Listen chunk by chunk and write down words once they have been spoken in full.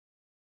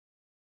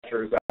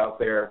pressures out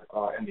there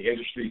in the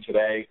industry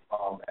today.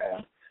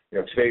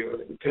 And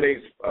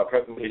today's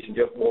presentation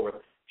deals more with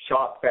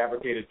shop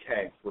fabricated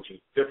tanks, which is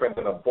different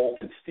than a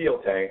bolted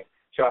steel tank.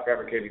 Shop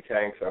fabricated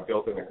tanks are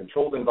built in a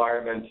controlled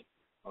environment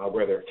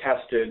where they're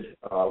tested,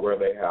 where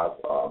they have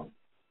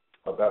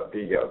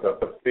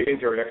the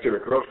interior and exterior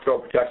corrosion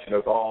protection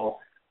is all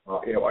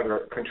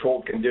under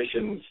controlled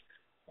conditions.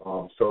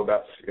 So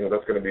that's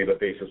going to be the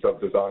basis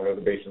of design, or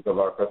the basis of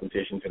our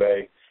presentation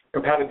today.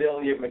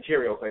 Compatibility of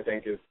materials, I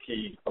think, is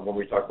key when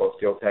we talk about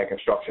steel tank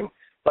construction.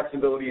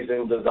 Flexibilities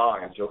in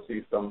designs. You'll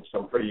see some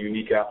pretty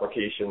unique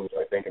applications,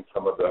 I think, in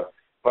some of the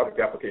product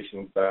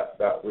applications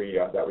that we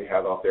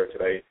have out there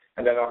today.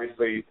 And then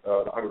obviously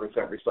the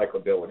 100%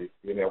 recyclability,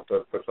 being able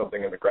to put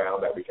something in the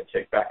ground that we can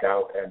take back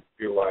out and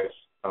utilize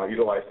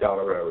down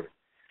the road.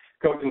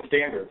 Codes and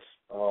standards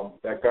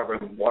that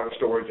govern water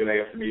storage and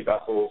ASME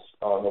vessels,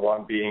 the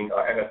one being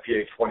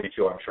NFPA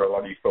 22. I'm sure a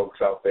lot of you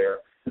folks out there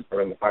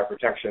are in the fire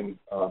protection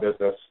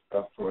business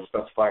from a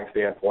specifying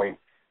standpoint.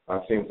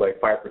 Seems like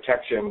fire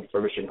protection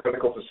for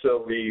mission-critical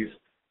facilities,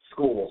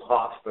 schools,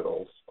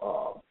 hospitals.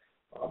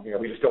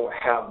 We just don't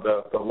have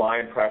the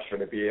line pressure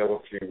to be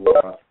able to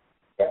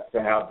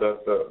have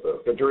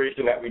the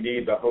duration that we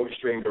need, the hose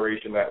string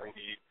duration that we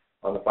need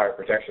on the fire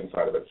protection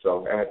side of it.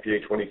 So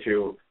NFPA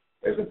 22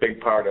 is a big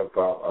part of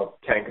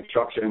tank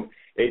construction.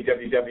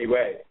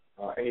 AWWA,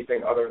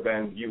 anything other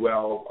than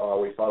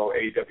UL, we follow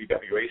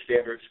AWWA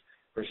standards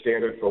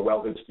for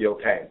welded steel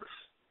tanks.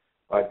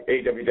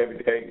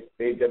 AWWA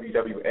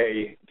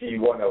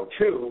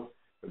D102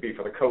 would be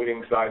for the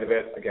coating side of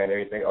it. Again,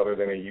 anything other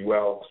than a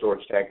UL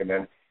storage tank. And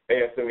then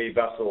ASME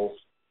vessels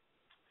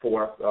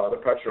for the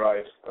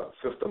pressurized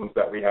systems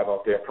that we have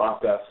out there,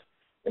 process,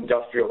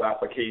 industrial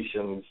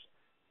applications,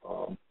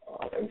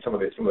 and some of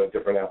the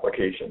different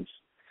applications.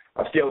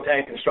 Steel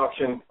tank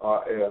construction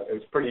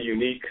is pretty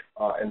unique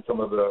in some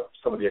of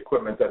the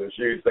equipment that is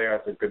used there.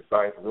 It's a good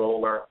sized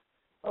roller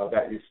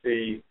that you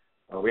see.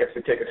 We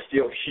actually take a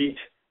steel sheet,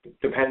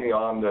 depending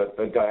on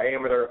the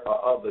diameter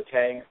of the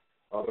tank.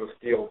 Those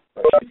steel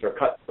sheets are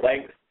cut to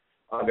length.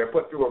 They're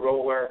put through a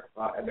roller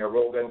and they're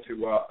rolled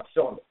into a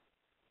cylinder.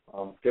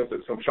 Gives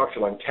it some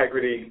structural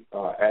integrity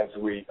as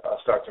we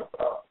start to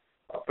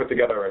put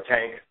together a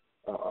tank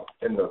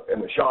in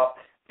the shop.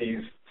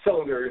 These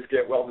cylinders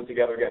get welded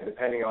together, again,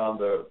 depending on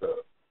the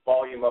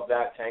volume of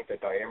that tank, the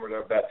diameter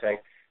of that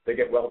tank. They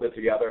get welded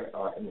together.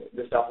 And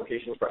this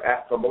application is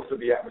for most of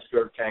the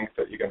atmospheric tanks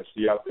that you're going to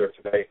see out there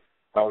today.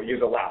 We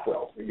use a lap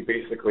weld. You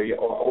basically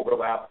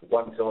overlap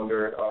one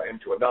cylinder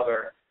into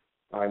another,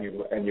 and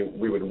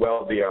we would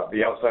weld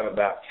the outside of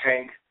that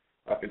tank.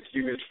 If it's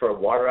used for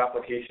water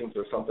applications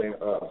or something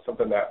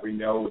that we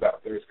know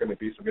that there's going to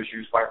be some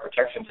issues, fire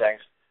protection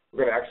tanks,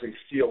 we're going to actually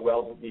steel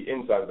weld the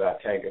inside of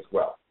that tank as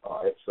well.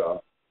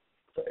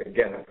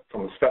 Again,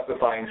 from a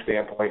specifying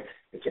standpoint,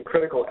 it's a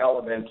critical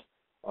element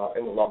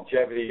in the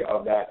longevity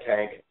of that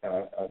tank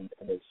and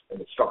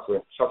its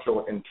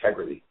structural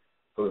integrity.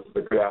 So this is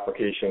a good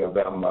application of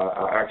them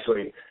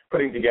actually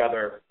putting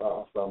together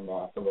some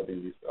of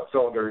these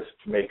cylinders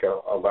to make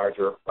a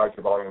larger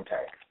volume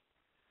tank.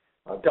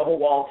 Double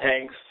wall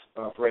tanks,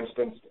 for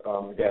instance,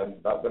 again,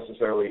 not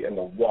necessarily in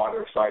the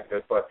water side of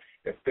it, but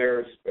if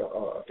there's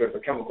a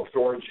chemical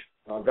storage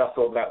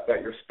vessel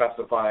that you're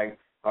specifying,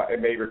 it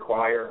may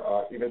require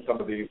even some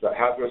of these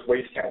hazardous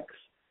waste tanks.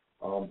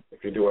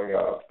 If you're doing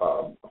a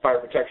fire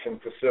protection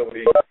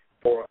facility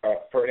for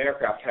an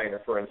aircraft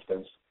hangar, for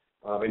instance,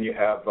 and you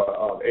have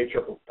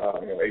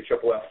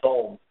AFFF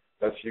foam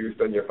that's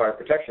used on your fire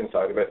protection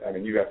side of it, I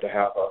mean, you have to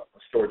have a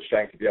storage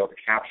tank to be able to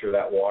capture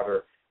that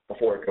water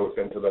before it goes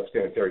into the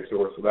sanitary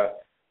sewer. So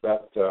that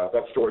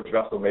storage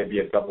vessel may be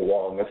a double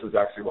wall, and this is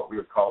actually what we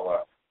would call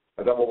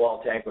a double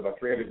wall tank with a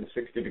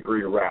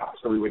 360-degree wrap.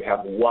 So we would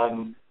have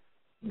one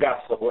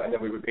vessel, and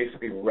then we would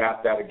basically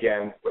wrap that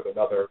again with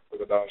another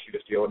sheet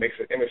of steel. It makes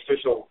an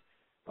interstitial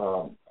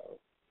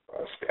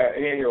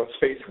annular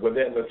space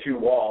within the two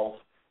walls.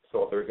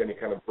 So if there's any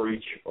kind of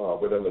breach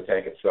within the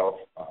tank itself,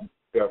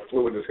 the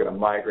fluid is going to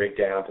migrate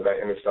down to that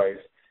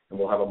interstice, and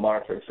we'll have a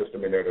monitoring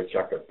system in there to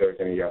check if there's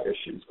any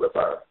issues with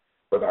our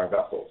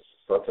vessels.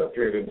 So it's a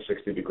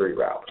 360-degree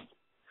wrap.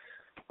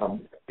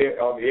 On the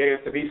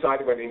ASME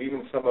side of it, and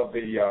even some of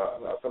the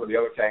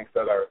other tanks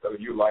that are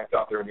utilized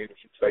out there in the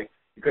industry today,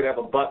 you could have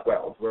a butt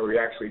weld where we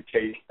actually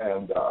take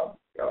and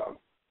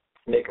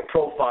make a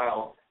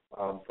profile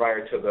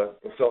prior to the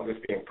cylinders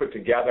being put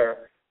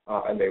together,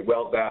 and they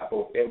weld that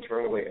both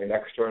internally and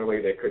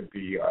externally. They could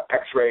be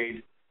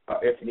X-rayed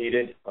if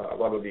needed. A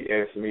lot of the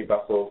ASME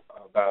vessels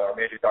that are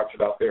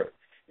manufactured out there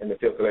in the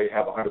field today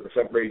have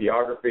 100%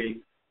 radiography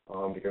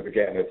because,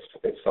 again,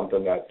 it's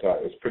something that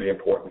is pretty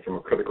important from a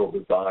critical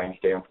design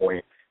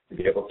standpoint to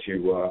be able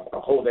to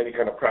hold any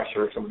kind of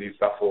pressure. Some of these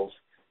vessels,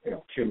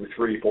 200,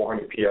 300,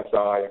 400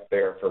 psi if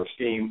they're for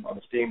steam. On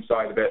the steam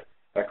side of it,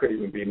 that could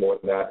even be more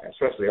than that,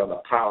 especially on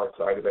the power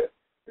side of it.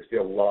 There's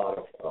still a lot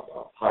of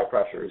high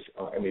pressures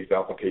in these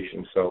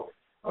applications. So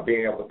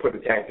being able to put the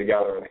tank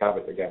together and have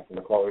it, again, from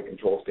a quality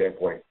control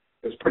standpoint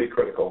is pretty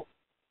critical.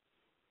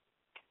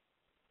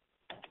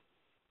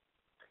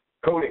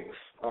 Coatings,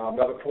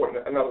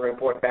 another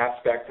important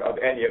aspect of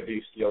any of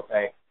these steel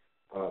tank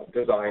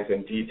designs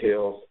and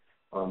details.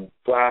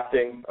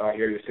 Blasting,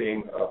 here you're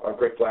seeing a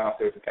grit blast.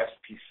 There's an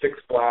SP6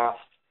 blast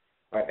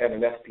and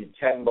an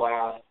SP10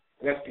 blast.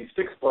 An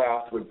SP6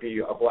 blast would be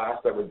a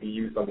blast that would be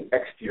used on the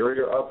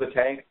exterior of the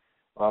tank.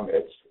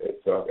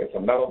 It's a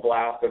metal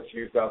blast that's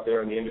used out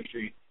there in the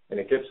industry, and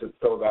it gets it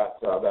so that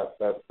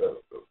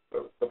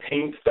the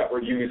paints that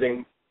we're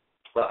using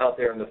out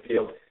there in the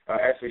field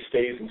actually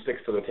stays and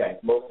sticks to the tank.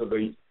 Most of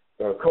the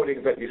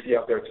coatings that you see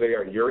out there today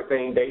are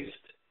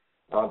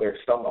urethane-based. There's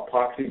some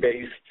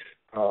epoxy-based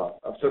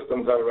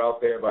systems that are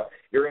out there, but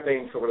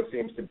urethane sort of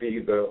seems to be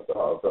the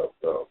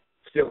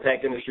steel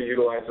tank industry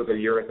utilizes a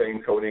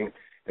urethane coating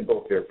in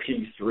both their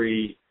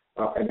P3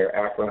 and their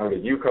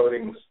AC100U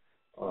coatings.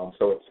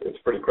 So it's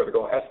pretty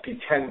critical.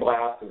 SP10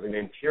 blast is an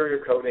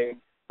interior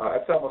coating.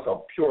 It's almost a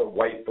pure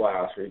white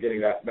blast where you're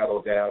getting that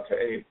metal down to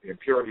any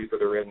impurities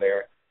that are in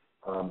there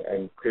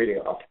and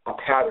creating a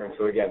pattern.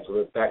 So again,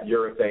 so that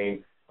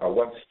urethane,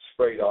 once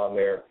sprayed on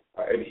there,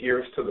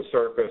 adheres to the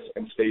surface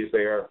and stays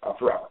there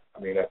forever. I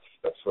mean,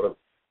 that's sort of,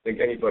 I think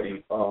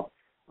anybody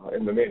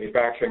in the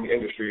manufacturing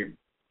industry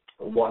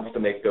wants to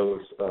make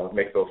those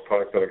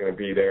products that are going to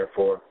be there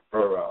for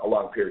a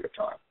long period of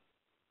time.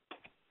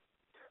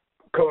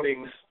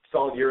 Coatings,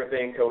 solid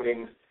urethane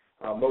coatings.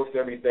 Most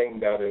everything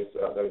that is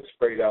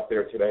sprayed out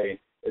there today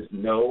is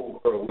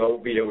no or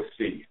low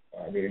VOC,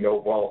 meaning no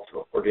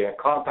volatile organic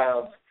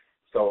compounds.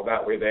 So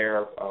that way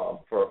there,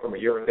 from a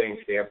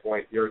urethane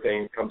standpoint,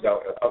 urethane comes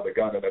out of the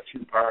gun in a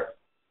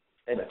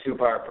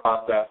two-part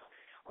process,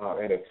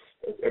 and it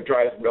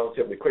dries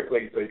relatively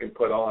quickly, so you can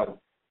put on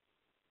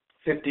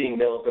 15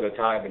 mils at a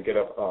time and get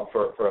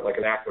for like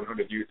an AC100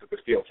 of the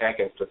Steel Tank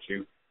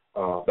Institute.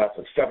 That's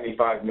a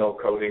 75 mil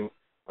coating.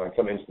 In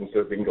some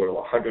instances, we can go to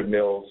 100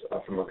 mils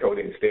from a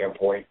coating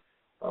standpoint.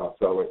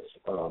 So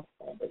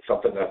it's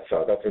something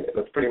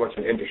that's pretty much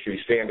an industry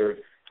standard,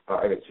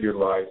 and it's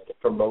utilized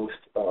for most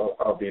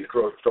of these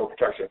corrosion control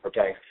protection for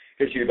tanks.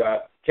 Gives you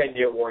that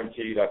 10-year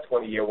warranty, that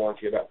 20-year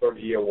warranty, that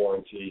 30-year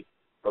warranty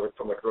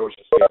from the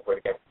corrosion standpoint.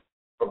 Again,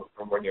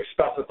 from when you're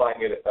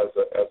specifying it as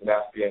an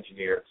ASPE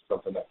engineer, it's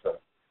something that's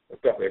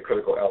definitely a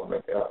critical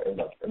element in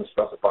the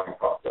specifying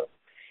process.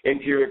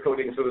 Interior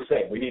coatings are the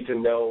same. We need to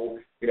know,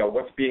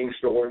 what's being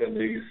stored in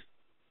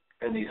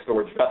these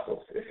storage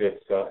vessels. If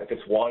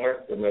it's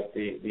water, then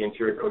the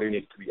interior coating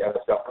needs to be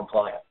NSF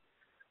compliant.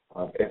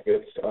 If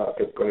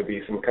it's going to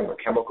be some kind of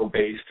a chemical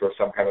based or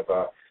some kind of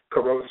a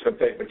corrosive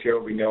type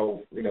material, we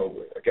know,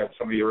 again,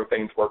 some of the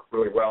urethanes work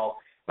really well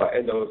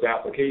in those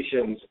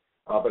applications,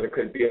 but it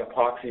could be an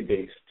epoxy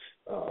based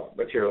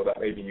material that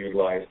may be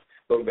utilized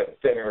a little bit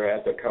thinner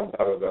as it comes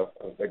out of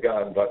the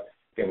gun, but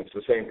again, it's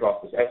the same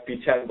process.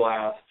 SP10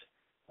 blast,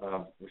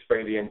 we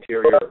spray the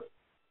interior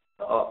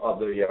of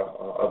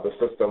the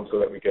system so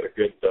that we get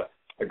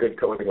a good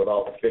coating with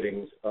all the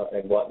fittings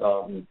and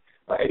whatnot, and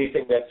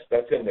anything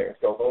that's in there.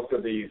 So most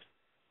of these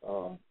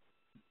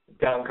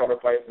down cover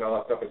pipes and all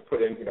that stuff is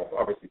put in,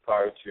 obviously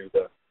prior to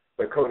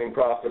the coating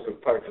process or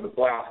prior to the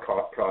blast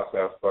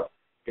process, but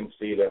you can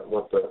see that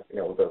what the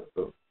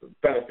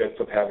benefits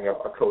of having a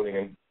coating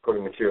and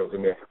coating materials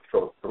in there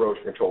for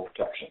corrosion control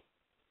protection.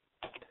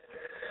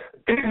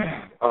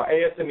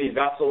 ASME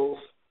vessels,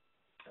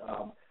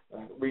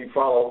 we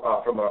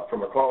follow from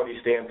a quality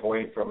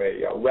standpoint, from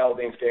a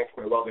welding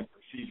standpoint, a welding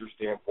procedure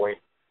standpoint.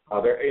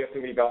 They're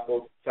ASME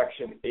vessels,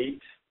 Section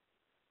 8,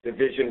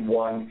 Division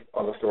 1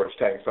 on the storage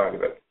tank side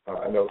of it,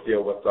 and those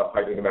deal with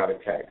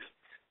hydropneumatic tanks.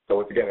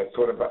 So it's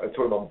sort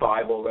of a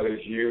Bible that is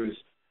used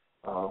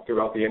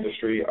throughout the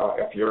industry.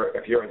 If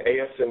you're an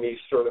ASME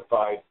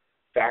certified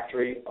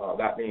factory,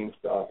 that means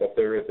that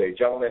there is a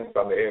gentleman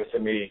from the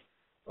ASME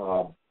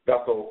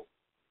vessel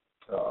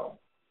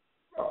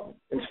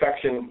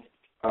inspection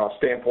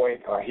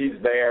standpoint. He's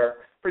there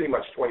pretty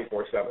much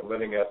 24/7,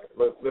 living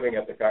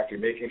at the factory,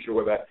 making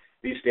sure that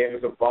these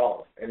standards are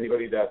followed.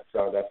 Anybody that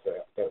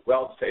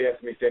welds to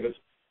ASME standards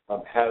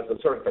has a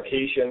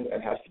certification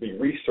and has to be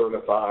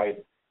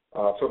recertified,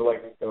 sort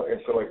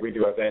of like we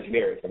do as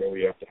engineers. I mean,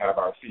 we have to have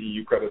our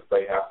CEU credits.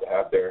 They have to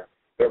have their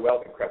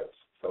welding credits.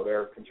 So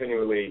they're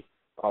continually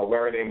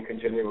learning,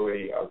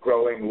 continually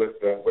growing with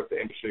the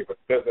industry, with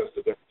business,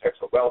 the different types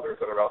of welders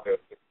that are out there,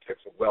 the different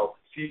types of weld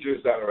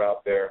procedures that are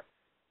out there.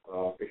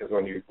 Because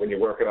when you're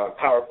working on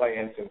power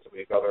plants and some of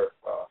these other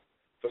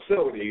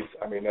facilities,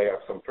 I mean, they have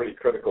some pretty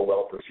critical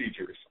weld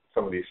procedures.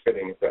 Some of these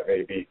fittings that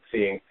may be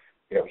seeing,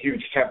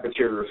 huge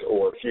temperatures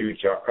or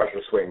huge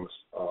pressure swings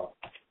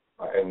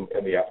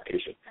in the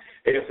application.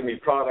 ASME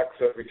products,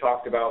 as we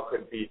talked about,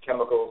 could be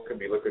chemicals, could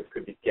be liquids,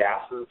 could be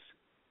gases,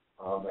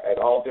 at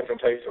all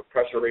different types of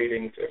pressure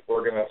ratings. If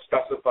we're going to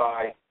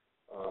specify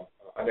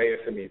an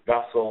ASME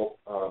vessel,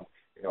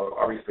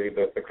 obviously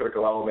the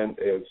critical element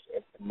is,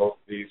 in most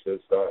of these, is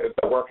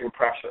the working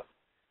pressure.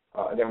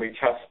 And then we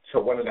test to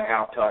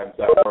 1.5 times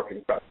that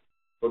working pressure.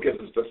 So it gives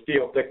us the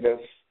steel thickness.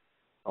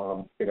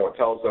 It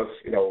tells us,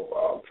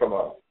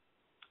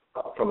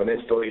 from an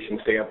installation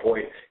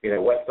standpoint,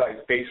 what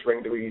size base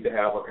ring do we need to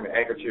have? What kind of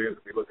anchor tubes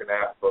are we looking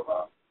at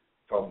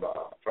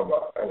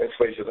an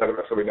installation side of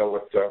it, so we know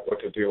what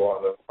to do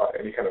on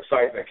any kind of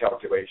seismic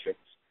calculations,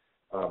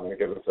 and it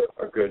gives us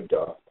a good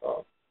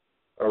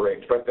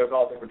range. But there's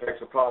all different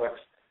types of products: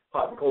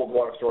 hot and cold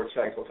water storage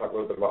tanks. We'll talk a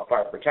little bit about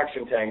fire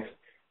protection tanks,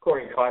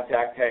 chlorine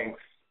contact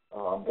tanks,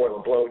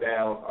 boiler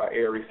blowdown,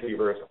 air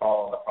receivers,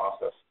 all on the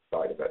process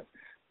side of it.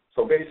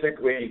 So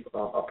basically,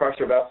 a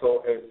pressure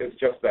vessel is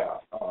just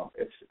that.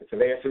 It's an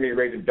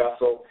ASME-rated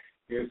vessel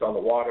used on the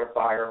water,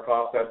 fire,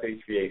 process,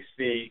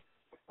 HVAC.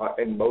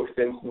 In most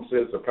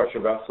instances, a pressure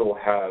vessel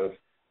has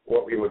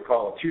what we would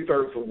call a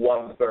 2/3 to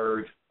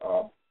 1/3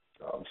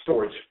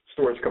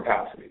 storage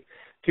capacity.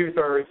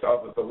 2/3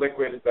 of the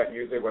liquid that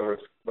usually, whether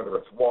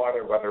it's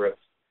water, whether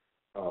it's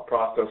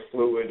process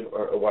fluid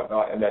or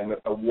whatnot, and then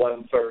a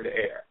 1/3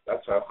 air.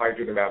 That's a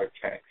hydrodynamic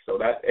tank. So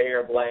that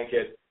air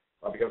blanket,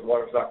 because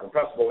water is not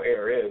compressible,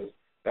 air is.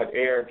 That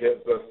air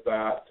gives us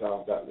that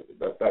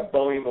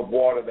volume of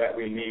water that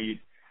we need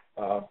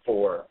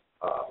for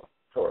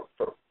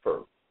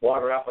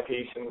water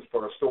applications,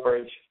 for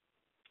storage,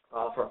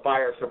 for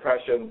fire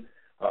suppression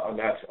on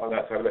that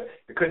side of it.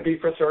 It could be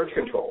for surge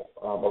control.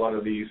 A lot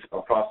of these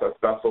process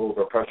vessels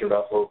or pressure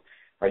vessels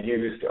are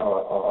used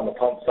on the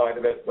pump side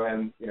of it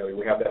when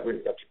we have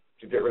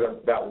to get rid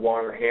of that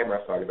water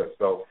hammer side of it.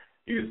 So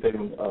used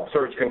in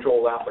surge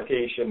control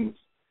applications,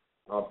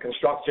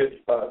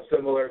 constructed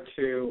similar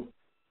to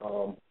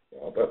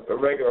the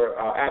regular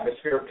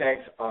atmospheric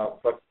tanks,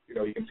 but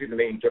you can see the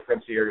main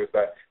difference here is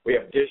that we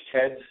have dished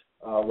heads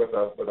with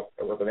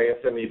an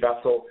ASME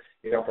vessel,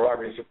 for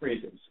obvious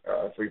reasons.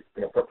 If we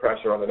put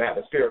pressure on an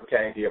atmospheric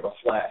tank, you have a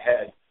flat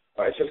head.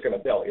 It's just going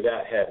to belly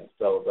that head.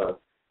 So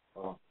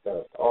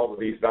all of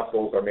these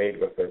vessels are made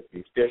with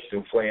these dished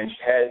and flanged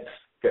heads,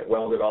 get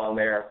welded on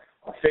there.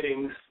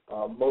 Fittings,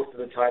 most of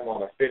the time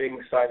on the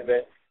fitting side of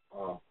it.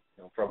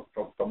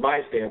 From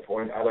my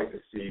standpoint, I like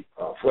to see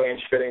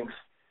flange fittings,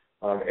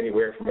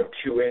 anywhere from a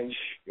 2-inch,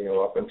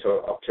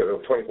 up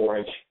to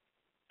 24-inch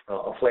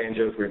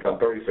flanges. We've done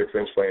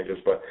 36-inch flanges,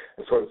 but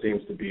it sort of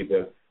seems to be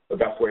the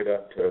best way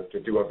to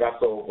do a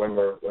vessel when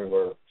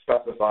we're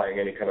specifying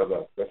any kind of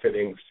the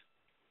fittings.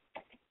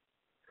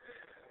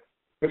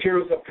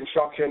 Materials of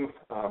construction,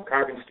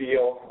 carbon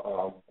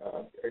steel.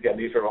 Again,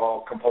 these are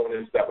all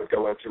components that would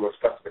go into a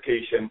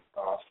specification.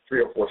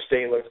 304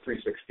 stainless,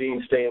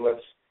 316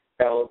 stainless,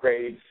 L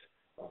grades.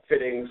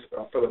 Fittings,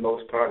 for the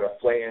most part, are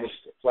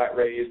flanged, flat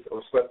raised,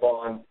 or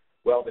slip-on,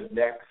 welded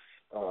necks.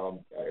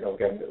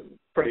 Again,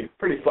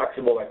 pretty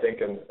flexible, I think,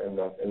 in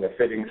the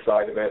fitting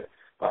side of it.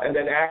 And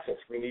then access.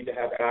 We need to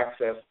have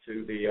access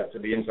to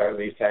the inside of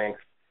these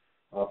tanks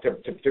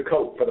to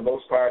coat. For the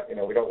most part,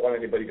 we don't want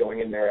anybody going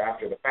in there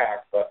after the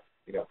fact, but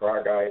for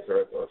our guys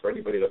or for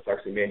anybody that's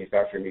actually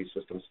manufacturing these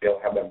systems, they'll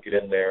have them get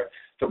in there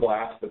to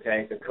blast the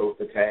tank, to coat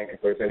the tank.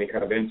 If there's any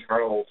kind of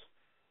internals,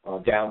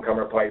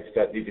 downcomer pipes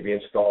that need to be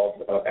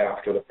installed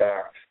after the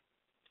fact,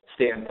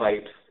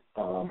 standpipes,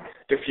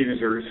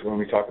 diffusers, when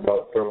we talk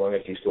about thermal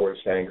energy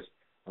storage tanks,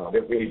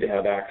 that we need to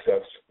have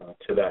access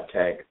to that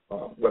tank,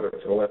 whether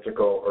it's an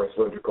elliptical or a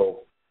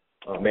cylindrical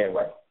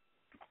manway.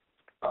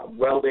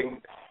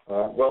 Welding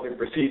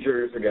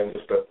procedures, again,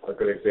 just a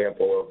good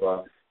example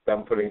of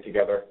them putting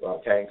together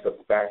tanks at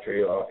the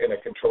factory in a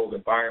controlled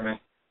environment.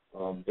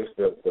 Just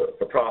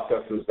the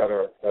processes that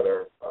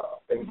are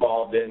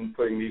involved in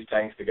putting these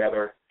tanks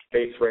together,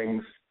 base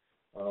rings,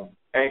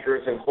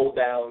 anchors and hold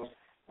downs.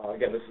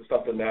 Again, this is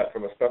something that,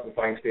 from a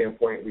specifying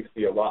standpoint, we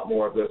see a lot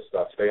more of this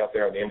today out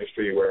there in the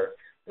industry, where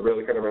they're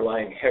really kind of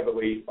relying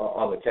heavily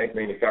on the tank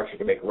manufacturer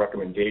to make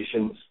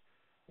recommendations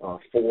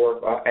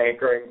for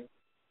anchoring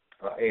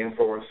and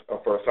for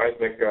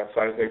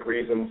seismic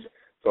reasons.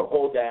 So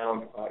hold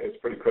down is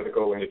pretty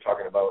critical when you're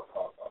talking about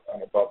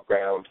an above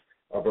ground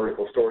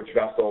vertical storage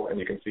vessel, and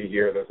you can see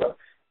here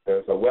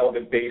there's a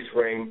welded base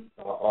ring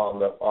on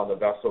the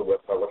vessel with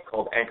what's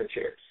called anchor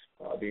chairs.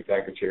 These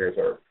anchor chairs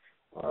are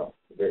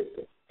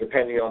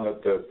depending on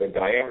the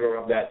diameter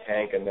of that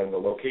tank and then the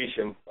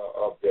location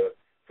of the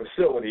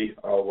facility,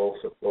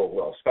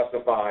 will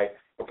specify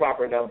the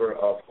proper number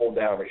of hold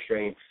down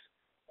restraints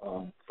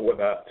for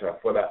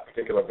that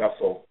particular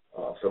vessel,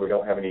 so we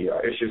don't have any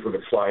issues with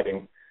it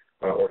sliding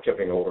or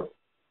tipping over.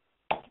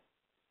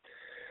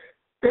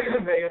 The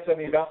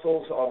ASME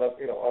vessels on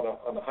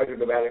the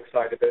hydrodynamic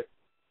side of it,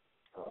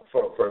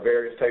 for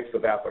various types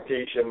of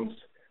applications.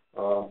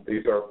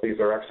 These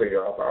are actually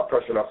our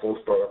pressure vessels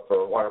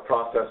for water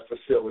process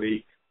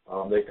facility.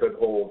 They could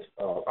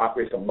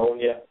operate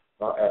ammonia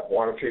at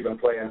water treatment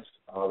plants.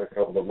 They could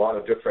hold a lot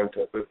of different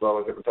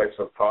types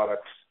of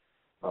products.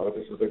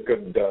 This is a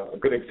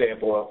good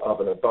example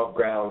of an above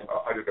ground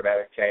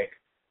hydrodynamic tank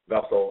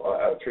vessel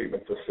at a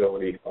treatment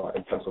facility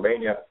in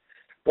Pennsylvania.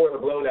 Boiler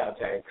blowdown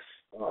tanks.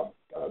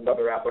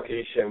 Another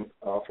application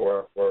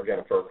for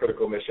a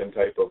critical mission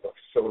type of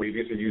facility.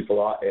 These are used a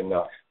lot in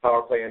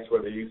power plants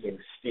where they're using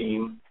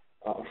steam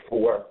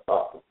for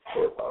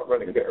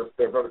running their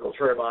vertical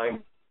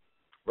turbines.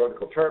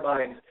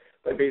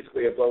 But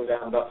basically, a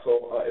blowdown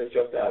vessel is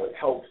just that. It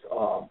helps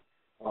on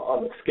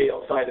the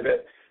scale side of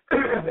it,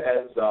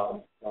 as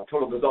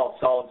total dissolved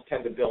solids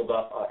tend to build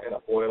up in a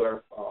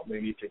boiler, they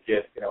need to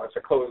get, it's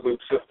a closed loop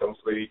system,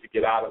 so they need to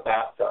get out of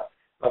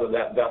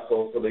that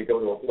vessel. So they go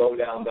to a blow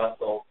down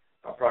vessel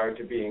prior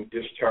to being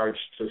discharged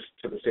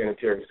to the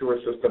sanitary sewer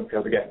system,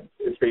 because again,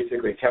 it's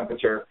basically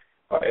temperature.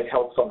 It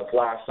helps on the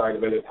flash side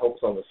of it, it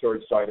helps on the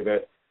surge side of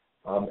it,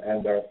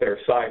 and they're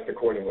sized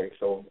accordingly.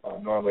 So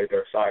normally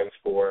they're sized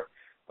for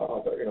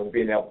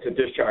being able to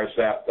discharge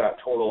that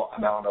total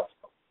amount of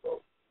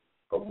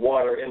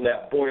water in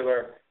that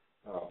boiler,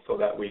 so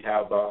that we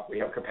have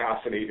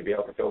capacity to be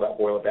able to fill that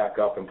boiler back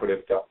up and put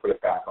it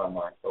back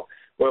online. So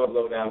boiler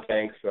blowdown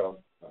tanks,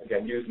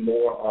 again, used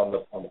more on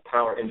the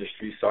power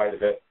industry side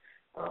of it,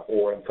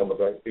 or in some of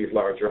these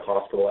larger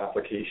hospital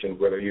applications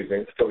where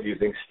they're still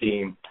using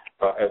steam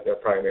as their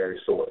primary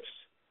source.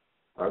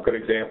 A good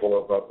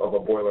example of a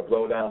boiler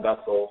blowdown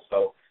vessel.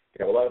 So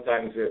a lot of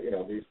times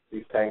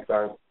these tanks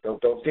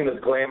don't seem as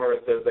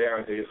glamorous as they are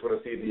until you sort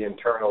of see the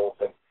internals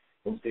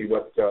and see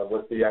what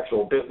the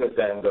actual business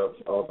end of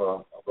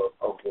a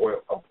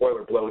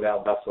boiler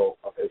blowdown vessel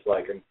is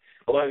like. And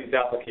a lot of these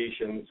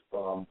applications,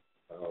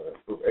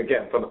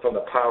 again, from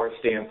the power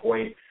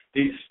standpoint,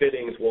 these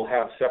fittings will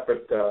have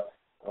separate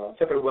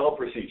weld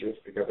procedures,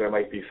 because there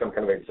might be some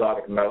kind of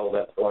exotic metal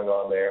that's going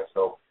on there.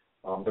 So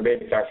the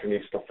manufacturer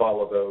needs to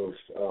follow those,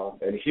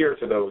 adhere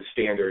to those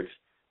standards,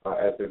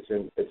 as it's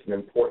an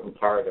important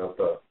part of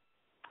the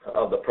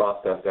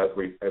process as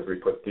we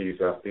put these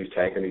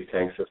tank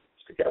systems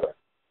together.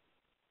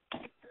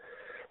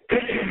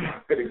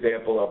 Good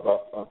example of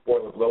a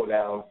boiler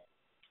blowdown.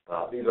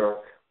 These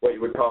are what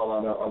you would call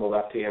on the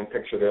left-hand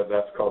picture there.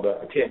 That's called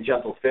a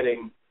tangential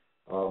fitting,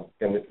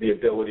 and the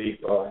ability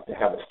to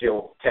have a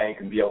steel tank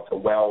and be able to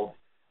weld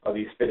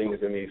these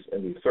fittings in these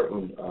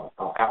certain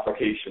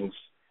applications.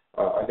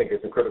 I think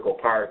is a critical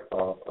part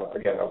of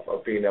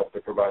being able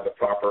to provide the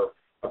proper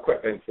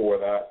equipment for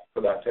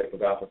that type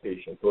of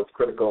application. So it's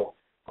critical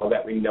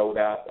that we know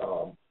that.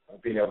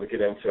 Being able to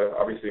get into,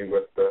 obviously,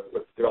 with the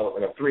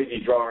development of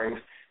 3D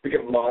drawings, we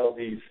can model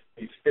these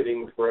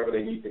fittings wherever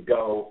they need to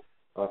go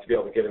to be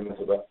able to get them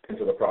into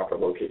the proper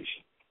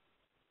location.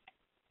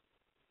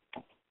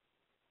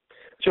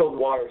 Chilled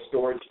water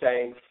storage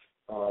tanks.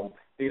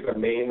 These are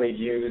mainly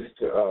used,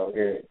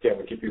 again,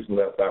 we keep using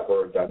that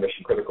word,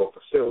 mission critical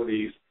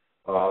facilities.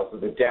 So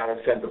the data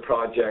center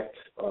project,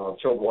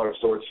 chilled water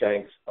storage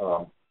tanks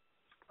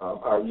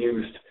are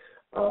used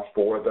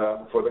for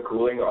the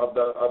cooling of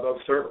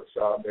those servers.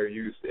 They're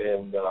used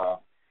in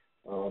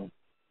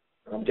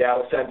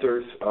data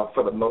centers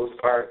for the most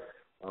part.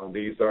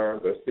 These are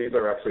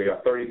actually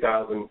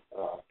 30,000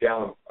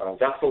 gallon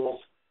vessels.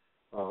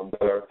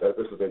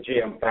 This is a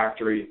GM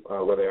factory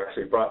where they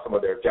actually brought some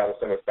of their data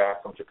centers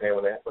back from Japan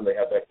when they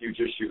had that huge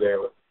issue there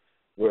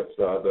with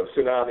the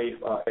tsunami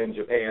in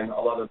Japan.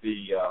 A lot of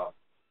the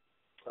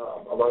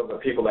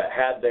people that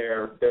had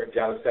their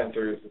data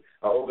centers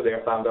over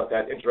there found out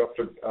that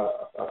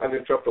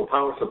uninterruptible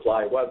power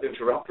supply was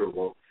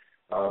interruptible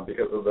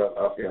because of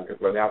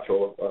the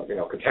natural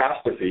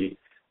catastrophe.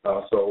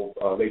 So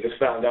they just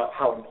found out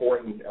how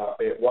important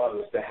it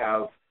was to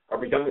have a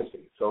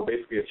redundancy. So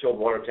basically, a chilled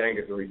water tank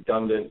is a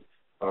redundant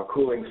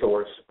cooling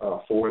source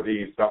for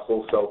these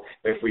vessels. So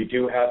if we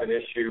do have an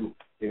issue,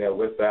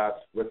 with that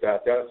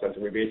data center,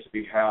 we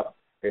basically have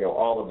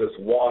all of this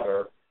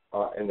water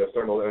in the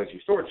thermal energy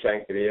storage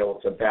tank to be able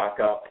to back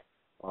up.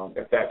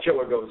 If that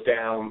chiller goes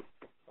down,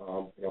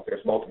 if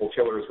there's multiple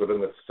chillers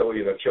within the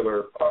facility, the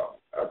chiller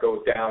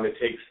goes down, it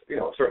takes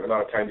a certain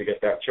amount of time to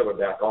get that chiller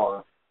back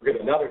on. We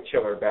get another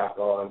chiller back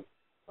on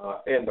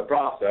in the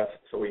process,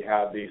 so we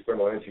have these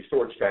thermal energy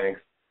storage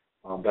tanks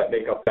that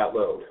make up that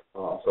load.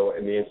 So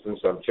in the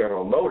instance of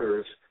General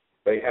Motors,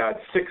 they had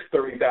 6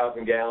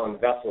 30,000-gallon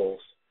vessels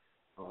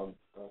to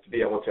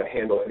be able to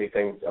handle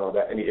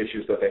any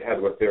issues that they had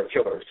with their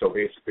chillers. So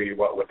basically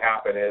what would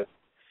happen is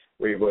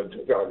we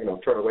would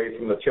turn away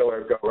from the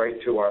chiller, go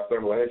right to our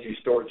thermal energy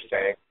storage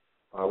tank.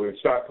 We would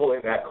start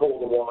pulling that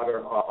cold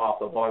water off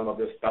the bottom of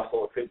this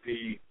vessel. It could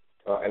be,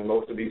 in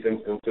most of these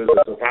instances,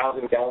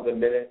 1,000 gallons a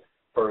minute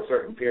for a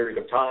certain period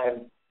of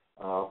time.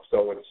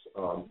 So it's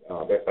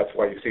that's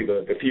why you see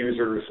the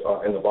diffusers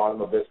in the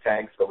bottom of this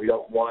tank. So we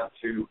don't want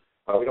to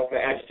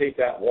agitate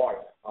that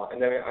water.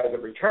 And then as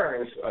it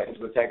returns into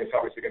the tank, it's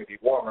obviously going to be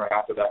warmer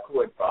after that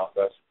cooling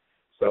process.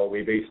 So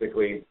we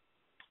basically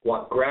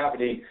want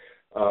gravity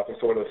to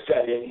sort of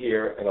set in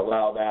here and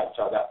allow that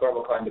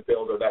thermocline to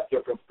build, or that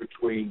difference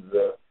between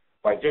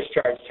my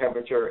discharge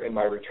temperature and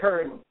my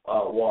return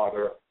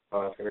water.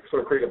 It's going to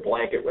sort of create a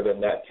blanket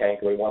within that tank,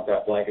 and we want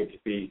that blanket to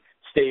be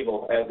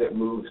stable as it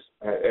moves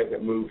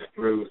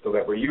through, so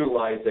that we're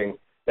utilizing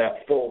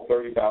that full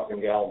 30,000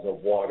 gallons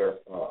of water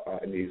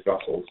in these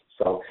vessels.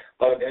 So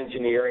a lot of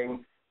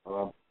engineering,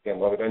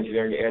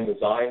 and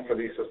design for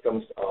these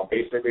systems.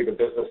 Basically, the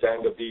business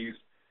end of these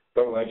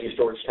thermal energy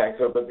storage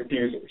tanks are the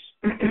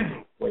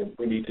diffusers.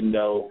 We need to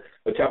know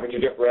the temperature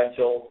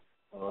differential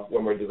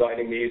when we're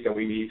designing these, and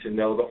we need to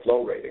know the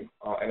flow rating.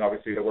 And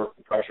obviously, the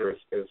working pressure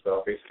is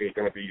basically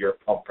going to be your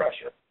pump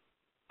pressure.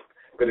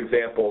 good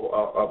example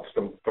of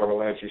some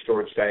thermal energy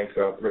storage tanks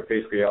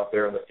basically out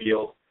there in the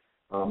field.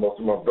 Most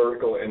of them are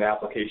vertical in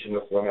application.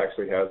 This one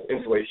actually has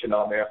insulation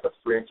on there. That's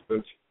 3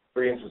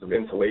 inches of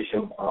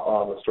insulation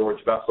on the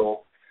storage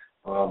vessel.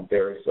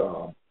 There's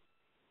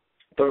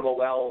thermal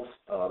wells,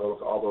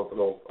 all those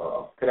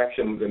little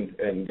connections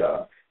and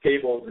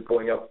cables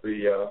going up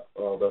the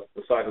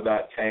side of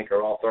that tank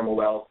are all thermal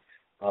wells,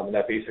 and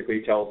that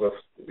basically tells us,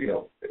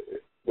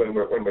 when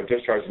we're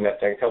discharging that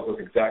tank, tells us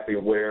exactly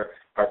where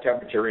our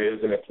temperature is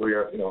and if we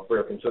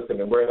are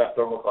consistent and where that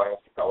thermal climate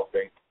is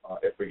developing.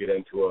 If we get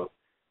into a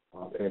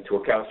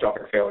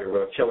catastrophic failure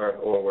with a chiller,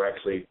 or we're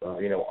actually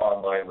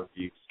online with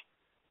these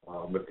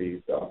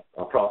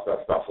process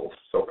vessels.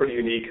 So pretty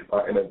unique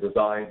in the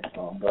design,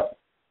 but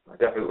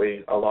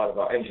definitely a lot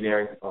of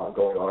engineering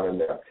going on in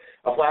there.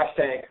 A flash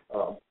tank,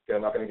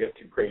 I'm not going to get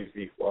too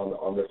crazy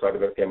on this side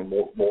of it. Again,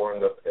 more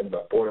in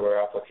the boiler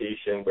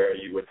application, where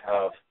you would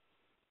have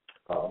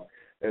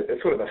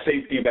it's sort of a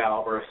safety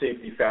valve or a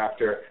safety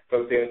factor for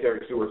the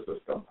sanitary sewer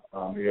system.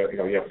 You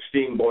have a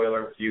steam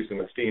boiler used in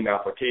the steam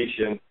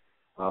application,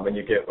 and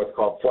you get what's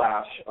called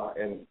flash,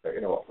 and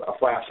a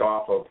flash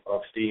off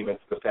of steam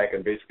into the tank,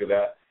 and basically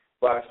that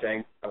flash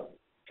tank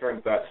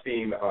turns that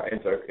steam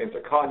into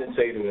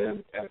condensate,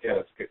 and again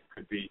it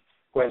could be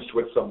quenched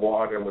with some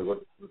water, and we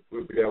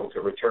would be able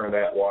to return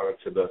that water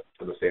to the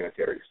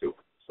sanitary sewer.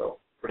 So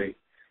pretty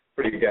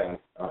again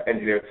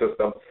engineered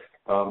system.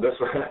 This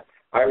one,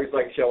 I always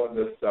like showing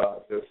this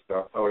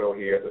photo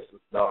here. This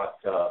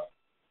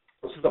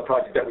is a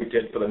project that we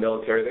did for the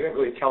military. They didn't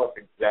really tell us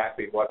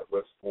exactly what it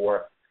was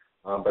for,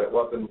 but it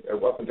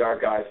wasn't our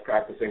guys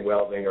practicing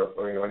welding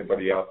or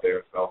anybody out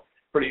there. So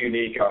pretty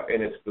unique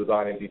in its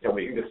design and detail.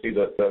 But you can just see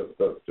the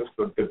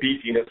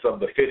beefiness of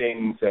the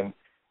fittings, and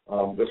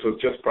this was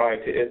just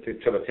prior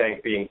to the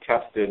tank being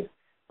tested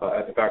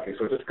at the factory.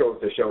 So it just goes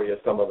to show you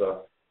some of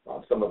the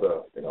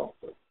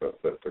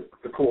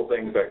cool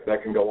things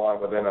that can go on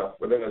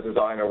within a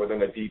design or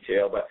within a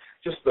detail, but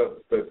just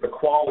the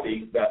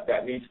quality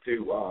that needs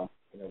to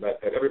that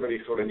everybody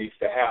sort of needs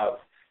to have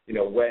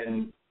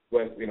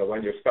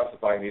when you're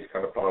specifying these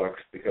kind of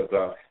products, because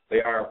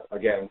they are,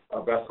 again,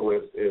 a vessel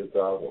is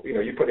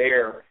you put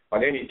air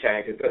on any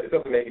tank, it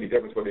doesn't make any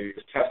difference whether you're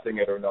just testing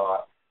it or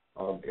not.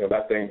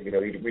 That thing,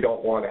 we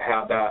don't want to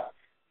have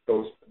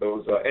those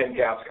end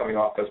caps coming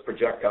off as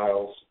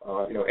projectiles,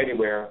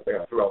 anywhere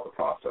throughout the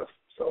process.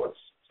 So it's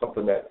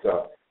something that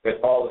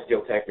all the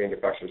steel tank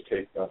manufacturers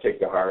take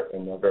to heart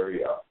and are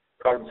very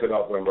cognizant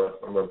of when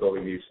we're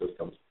building these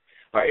systems.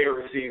 Air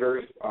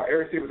receivers are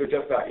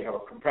just that. You have a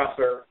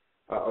compressor,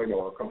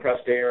 or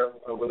compressed air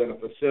within a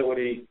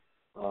facility,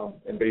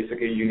 and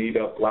basically you need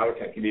a bladder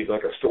tank. You need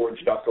like a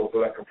storage vessel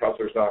so that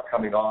compressor is not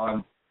coming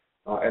on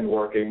and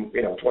working,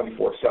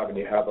 24/7.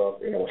 You have a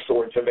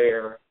storage of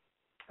air,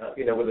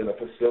 within a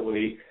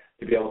facility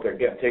to be able to,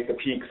 again, take the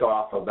peaks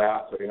off of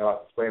that, so you're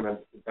not slamming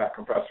that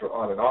compressor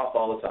on and off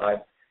all the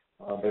time.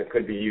 But it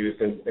could be used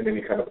in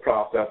any kind of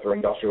process or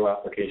industrial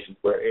applications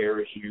where air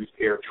is used,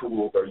 air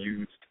tools are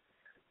used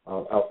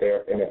out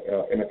there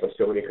in a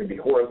facility. It could be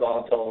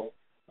horizontal,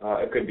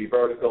 it could be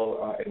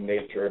vertical in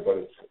nature, but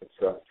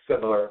it's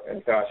similar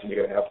in fashion. You're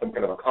going to have some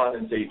kind of a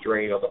condensate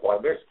drain on the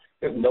bottom.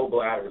 There's no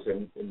bladders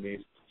in these.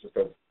 It's just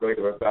a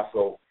regular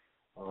vessel,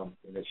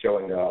 and it's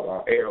showing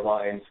air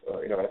lines, as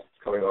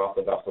it's coming off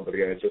the vessel. But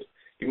again, it's just,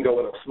 you can go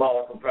with a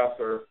smaller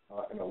compressor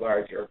and a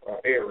larger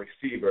air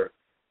receiver.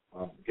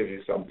 Gives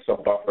you some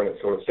buffer, and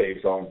it sort of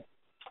saves on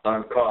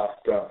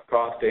cost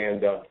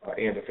and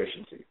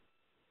efficiency.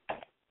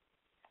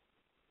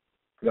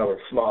 Another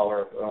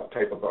smaller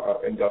type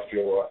of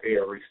industrial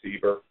air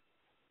receiver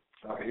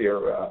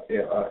here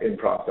in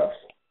process.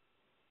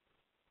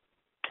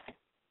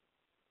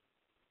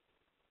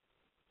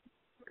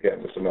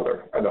 Again, just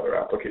another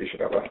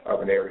application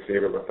of an air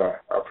receiver with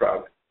our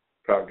proud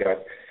guys.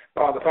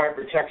 The fire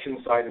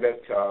protection side of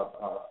it,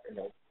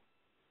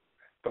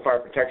 the fire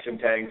protection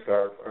tanks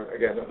are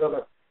again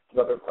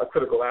another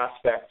critical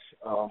aspect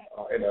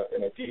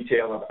in a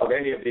detail of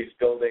any of these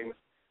buildings.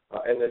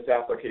 In this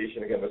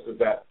application, again, this is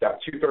that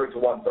 2/3 to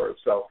 1/3.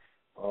 So,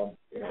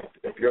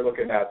 if you're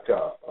looking at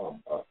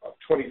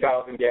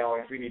 20,000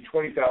 gallons, we need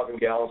 20,000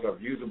 gallons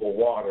of usable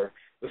water.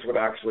 This would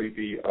actually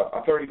be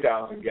a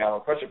 30,000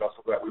 gallon pressure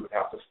vessel that we would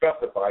have to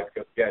specify,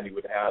 because again, you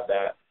would have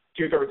that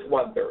 2/3 to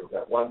 1/3,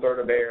 that 1/3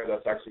 of air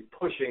that's actually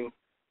pushing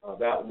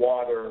that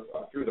water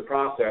through the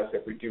process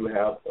if we do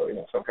have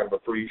some kind of a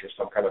breach or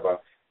some kind of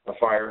a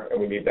fire,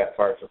 and we need that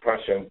fire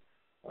suppression.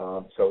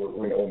 So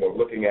when we're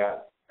looking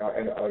at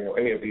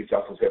any of these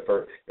vessels, if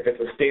it's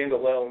a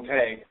standalone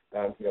tank,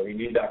 you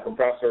need that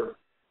compressor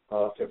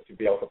to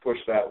be able to push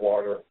that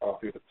water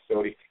through the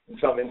facility. In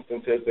some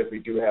instances, if we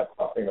do have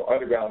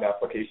underground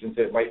applications,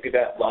 it might be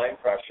that line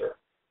pressure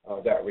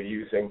that we're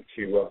using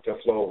to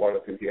flow water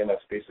through here, and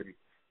that's basically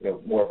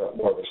more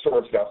of a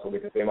storage vessel,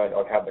 because they might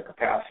not have the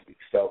capacity.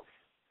 So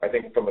I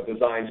think from a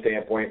design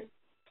standpoint,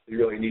 you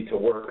really need to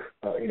work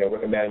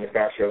with a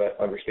manufacturer that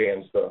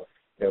understands the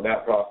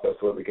that process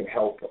so that we can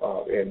help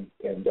in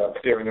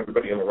steering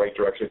everybody in the right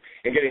direction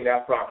and getting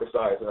that proper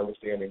size and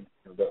understanding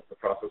the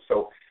process.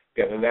 So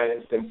again, in that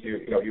instance,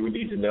 you would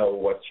need to know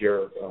what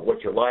your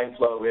line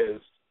flow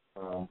is,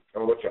 or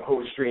what your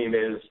hose stream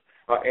is,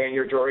 and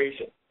your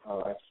duration.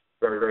 That's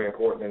very, very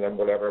important, and then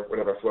whatever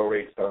flow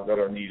rates that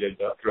are needed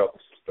throughout the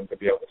system to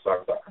be able to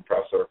size that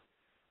compressor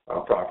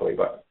properly.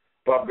 But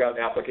above ground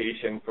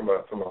application from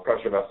a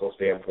pressure vessel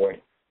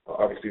standpoint,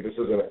 obviously this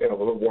is in a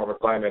little warmer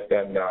climate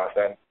than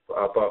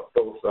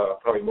both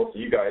probably most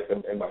of you guys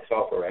and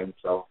myself are in.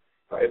 So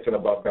it's an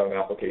above ground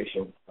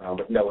application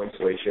with no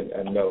insulation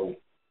and no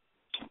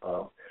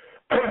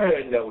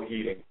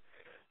heating.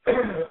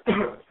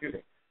 Excuse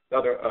me.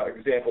 Another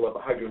example of a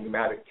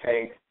hydropneumatic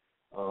tank.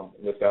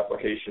 In this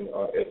application,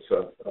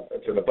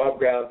 it's an above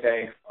ground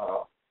tank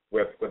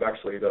with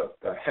actually the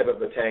head of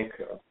the tank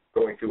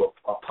going through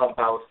a pump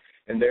house,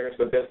 and there's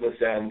the business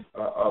end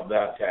of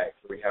that tank.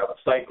 So we have a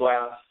sight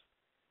glass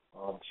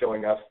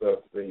showing us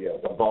the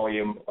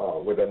volume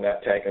within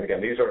that tank. And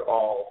again, these are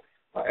all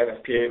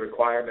NFPA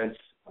requirements.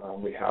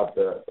 We have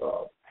the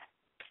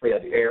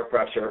air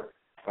pressure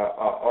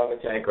on the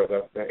tank, or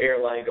the air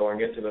line going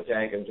into the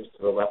tank, and just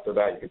to the left of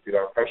that, you can see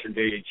our pressure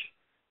gauge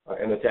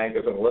in the tank.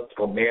 There's an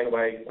elliptical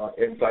manway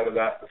inside of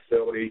that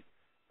facility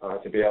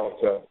to be able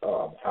to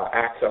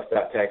access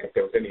that tank if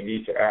there was any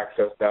need to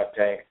access that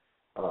tank.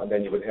 And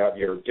then you would have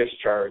your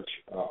discharge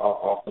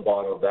off the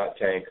bottom of that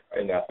tank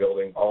in that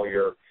building. All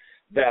your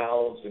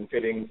valves and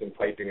fittings and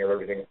piping and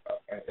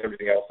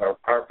everything else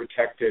are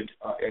protected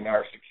and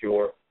are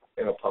secure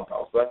in a pump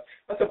house. So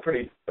that's a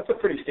pretty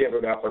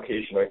standard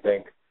application, I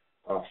think,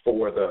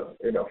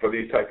 for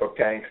these type of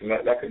tanks, and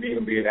that could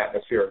even be an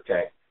atmospheric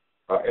tank.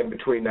 In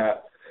between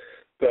that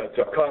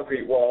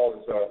concrete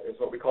wall is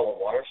what we call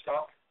a water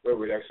stop, where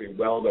we'd actually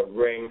weld a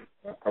ring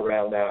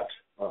around that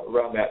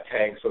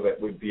tank so that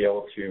we'd be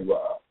able to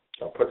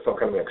put some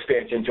kind of an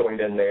expansion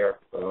joint in there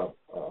for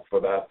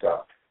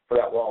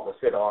that wall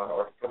to sit on,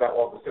 or for that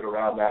wall to sit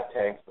around that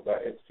tank so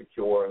that it's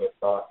secure and it's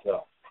not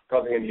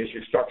causing any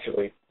issues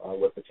structurally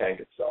with the tank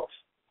itself.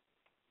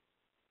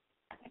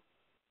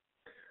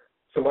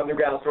 Some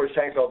underground storage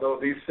tanks, although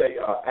these say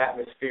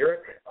atmospheric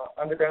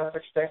underground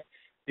storage tanks,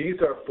 these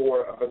are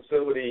for a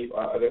facility.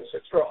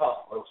 It's for a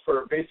hospital.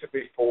 It's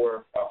basically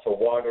for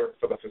water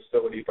for the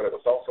facility, but it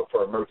was also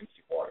for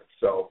emergency water.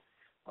 So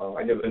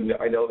I know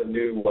the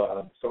new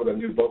some of the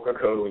new VOCA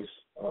codes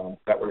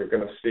that we're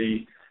going to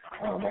see.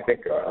 I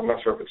think I'm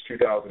not sure if it's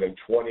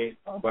 2020,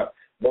 but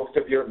most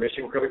of your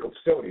mission critical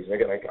facilities. And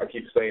again, I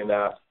keep saying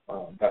that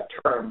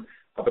term,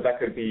 but that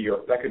could be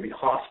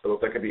hospitals.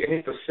 That could be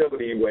any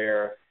facility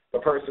where the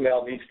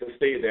personnel needs to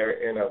stay there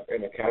in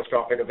a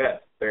catastrophic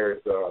event.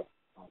 There's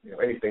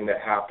anything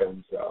that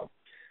happens,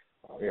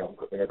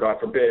 God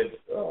forbid,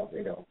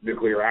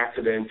 nuclear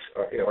accidents,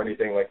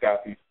 anything like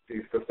that.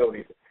 These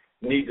facilities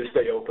need to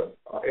stay open.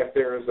 If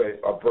there is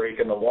a break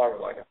in the water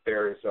line, if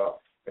there's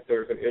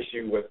an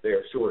issue with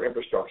their sewer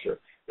infrastructure,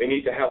 they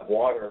need to have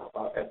water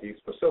at these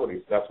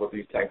facilities. That's what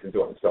these tanks are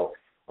doing. So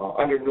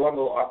under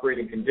normal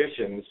operating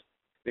conditions,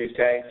 these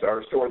tanks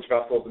are storage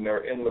vessels, and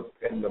they're in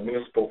the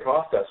municipal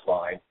process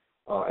line,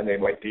 and they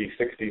might be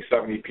 60,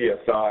 70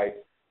 psi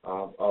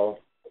of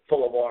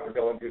full of water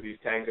going through these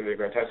tanks and they're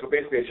going to tanks. So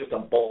basically, it's just a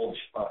bulge.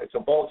 It's a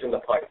bulge in the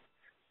pipe.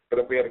 But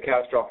if we had a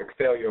catastrophic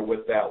failure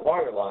with that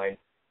water line,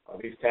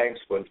 these tanks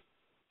would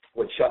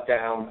shut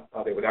down.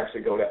 They would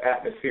actually go to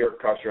atmospheric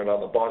pressure, and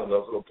on the bottom,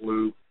 those little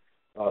blue,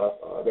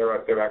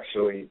 they're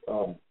actually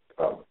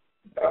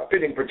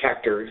fitting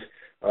protectors.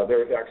 Those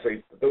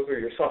are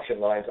your suction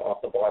lines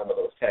off the bottom of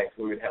those tanks.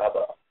 We would have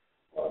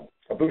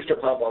a booster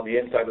pump on the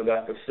inside of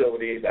that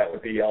facility that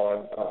would be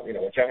on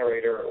a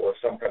generator or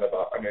some kind of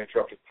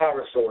uninterrupted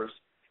power source,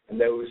 and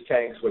those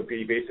tanks would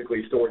be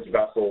basically storage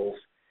vessels,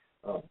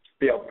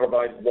 be able to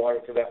provide water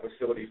to that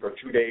facility for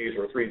 2 days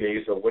or 3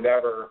 days or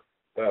whatever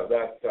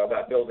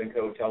that building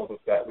code tells us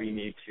that we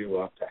need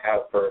to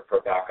have for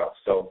backup.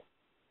 So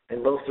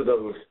in most of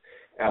those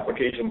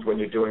applications, when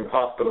you're doing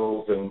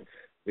hospitals and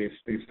these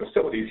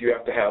facilities, you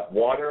have to have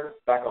water,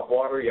 backup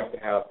water, you have to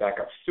have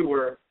backup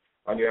sewer,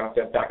 and you have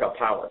to have backup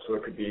power. So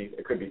it could be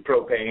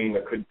propane,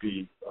 it could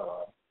be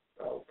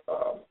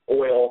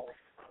oil,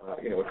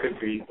 it could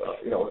be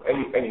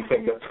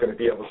anything that's going to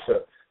be able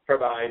to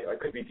provide. It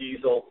could be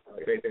diesel,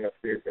 anything that's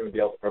going to be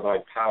able to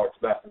provide power to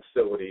that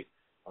facility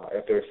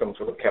if there's some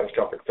sort of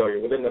catastrophic failure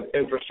within the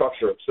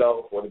infrastructure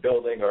itself or the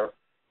building or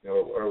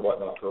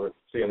whatnot. So we're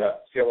seeing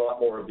a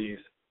lot more of these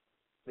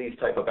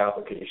type of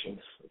applications.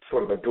 It's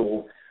sort of a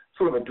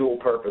dual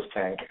purpose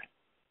tank.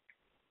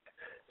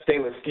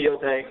 Stainless steel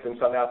tanks in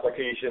some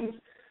applications.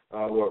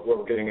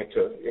 We're getting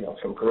into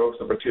some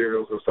corrosive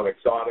materials or some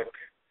exotic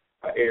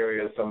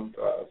areas. Some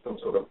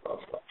sort of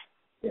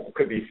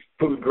could be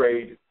food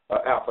grade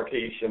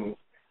applications.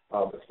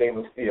 But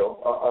stainless steel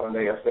on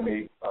an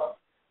ASME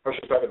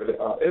pressure side of it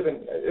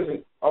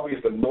isn't always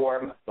the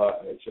norm,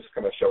 but it just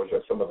kind of shows you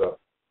some of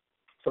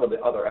the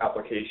other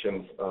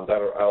applications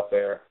that are out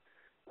there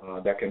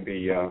that can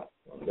be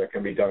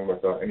done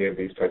with any of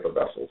these type of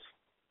vessels.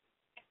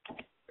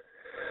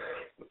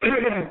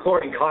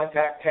 chlorine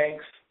contact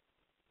tanks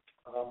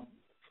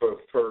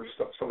for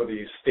some of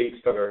these states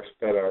that are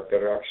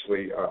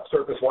actually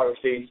surface water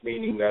states,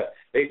 meaning that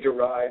they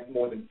derive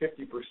more than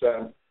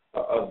 50%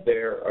 of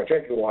their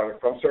drinking water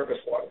from surface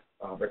water.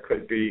 There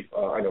could be,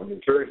 I know New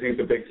Jersey is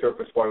a big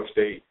surface water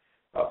state,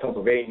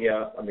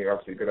 Pennsylvania, I mean,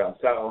 obviously go down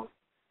south.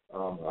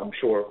 I'm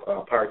sure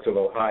parts of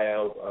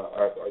Ohio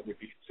would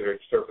be considered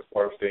surface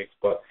water states,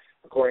 but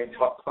a chlorine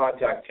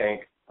contact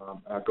tank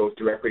goes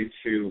directly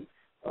to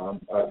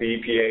the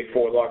EPA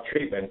for log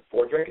treatment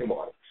for drinking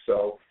water.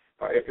 So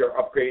if you're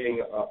upgrading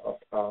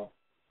a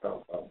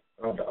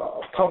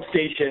pump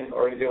station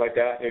or anything like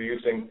that, you're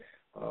using,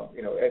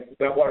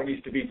 that water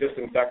needs to be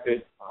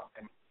disinfected,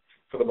 and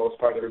for the most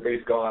part,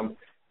 everybody's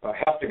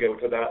has to go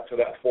to that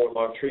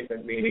for-log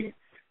treatment, meaning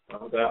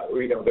that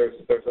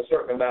there's a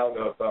certain amount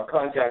of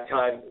contact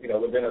time,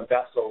 within a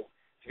vessel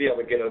to be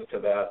able to get us to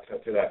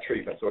that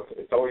treatment. So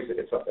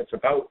it's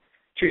about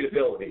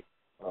treatability.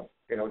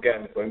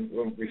 Again,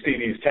 when we see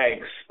these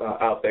tanks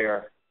out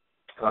there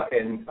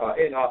in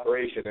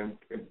operation,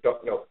 and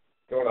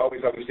don't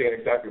always understand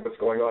exactly what's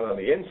going on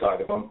the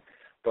inside of them,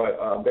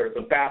 but there's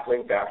a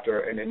baffling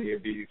factor in any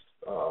of these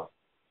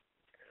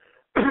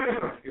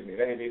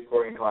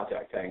chlorine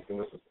contact tanks, and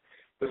this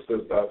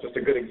is just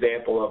a good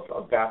example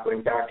of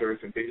baffling factors,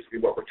 and basically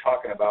what we're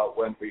talking about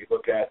when we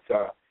look at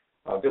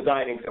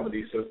designing some of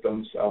these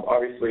systems.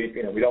 Obviously,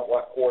 we don't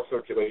want poor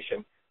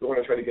circulation. We want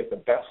to try to get the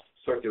best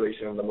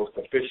circulation and the most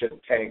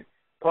efficient tank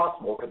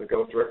possible, because it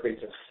goes directly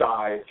to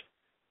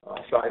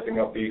sizing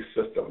of these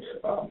systems.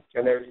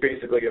 And there's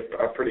basically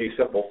a pretty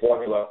simple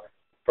formula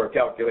for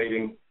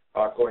calculating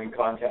chlorine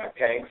contact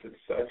tanks.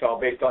 It's all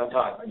based on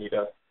time. I need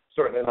a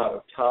certain amount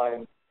of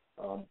time,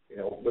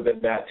 within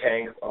that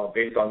tank,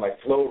 based on my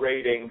flow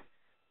rating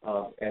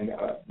and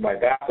my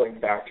baffling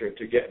factor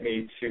to get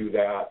me to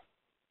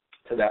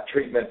that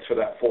treatment, to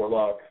that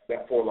four-log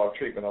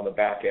treatment on the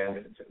back end.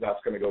 And that's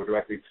going to go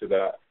directly to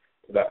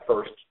that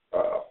first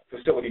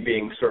facility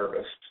being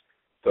serviced.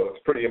 So it's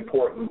pretty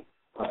important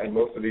in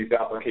most of these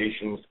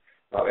applications.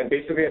 And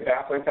basically a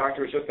baffling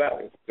factor is just that.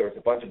 There's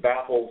a bunch of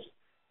baffles,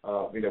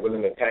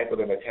 within the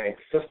tank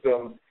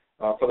system.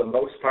 For the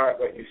most part,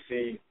 what you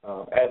see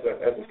as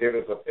a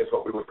standard is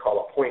what we would call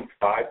a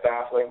 0.5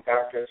 baffling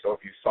factor. So if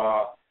you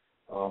saw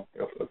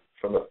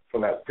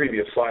from that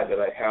previous slide that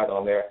I had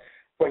on there,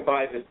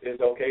 0.5 is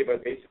okay,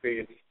 but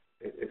basically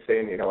it's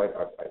saying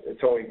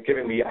it's only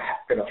giving me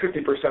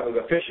 50% of the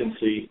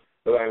efficiency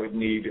that I would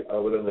need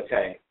within the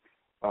tank.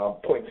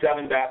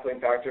 0.7 baffling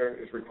factor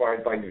is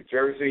required by New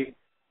Jersey.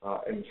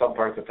 In some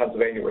parts of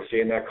Pennsylvania, we're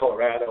seeing that.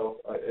 Colorado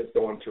is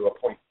going to a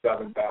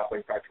 0.7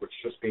 baffling factor, which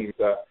just means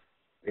that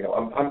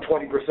I'm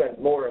 20%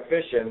 more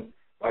efficient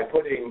by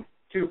putting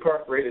two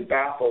perforated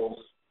baffles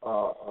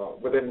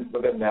within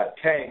that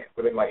tank,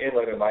 within my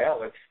inlet and my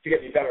outlet, to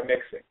get me better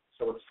mixing.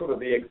 So it's sort of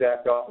the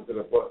exact opposite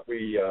of what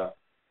we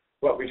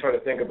try to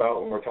think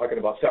about when we're talking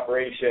about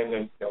separation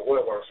and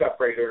oil water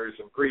separators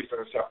and grease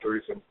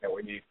interceptors, and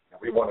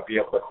we want to be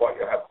able to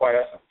have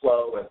quiescent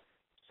flow and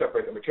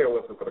separate the material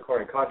with it. For the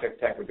chlorine contact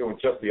tank, we're doing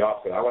just the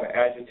opposite. I want to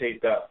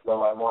agitate that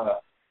flow. I want to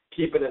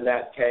keep it in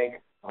that tank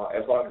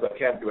as long as I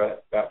can through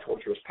that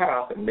tortuous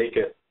path, and make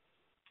it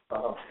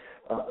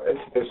as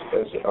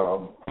viscous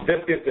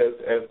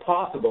as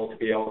possible to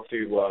be able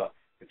to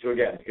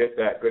again get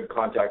that good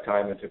contact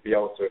time, and to be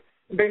able to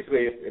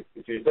basically,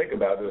 if you think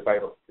about it, if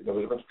the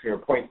difference between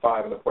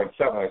 0.5 and the 0.7,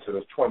 I said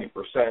is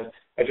 20%.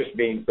 It just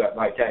means that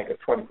my tank is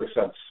 20%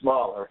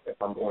 smaller if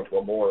I'm going to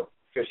a more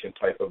efficient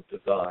type of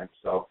design.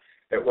 So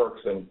it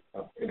works in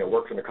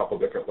a couple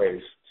different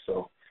ways.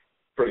 So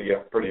pretty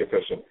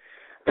efficient.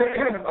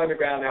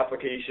 Underground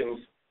applications,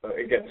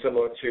 again,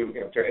 similar to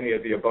any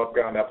of the above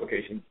ground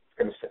applications, it's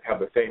going to have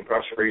the same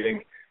pressure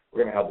rating.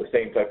 We're going to have the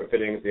same type of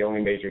fittings. The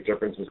only major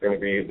difference is going to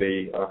be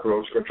the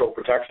corrosion control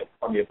protection.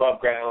 On the above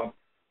ground,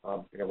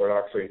 we're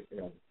actually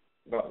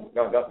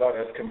not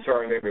as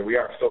concerned. I mean, we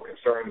are still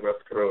concerned with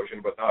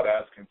corrosion, but not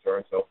as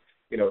concerned. So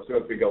as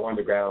soon as we go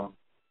underground,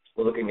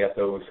 we're looking at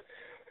those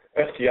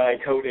STI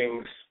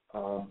coatings,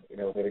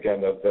 that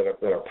again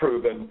that are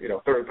proven,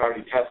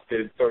 third-party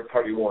tested,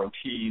 third-party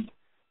warranted,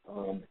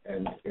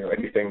 and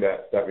anything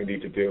that we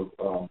need to do.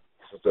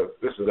 So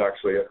this is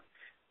actually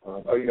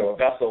a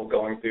vessel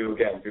going through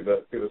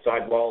the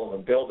sidewall of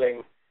a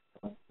building.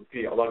 We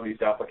see a lot of these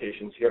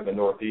applications here in the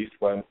Northeast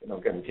when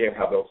again we can't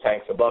have those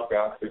tanks above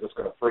ground because they're just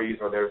going to freeze,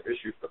 or there's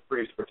issues with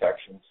freeze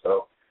protection.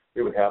 So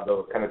we would have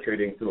those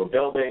penetrating through a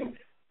building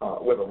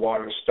with a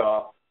water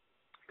stop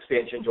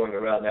expansion joint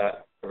around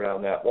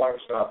that water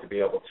stop to be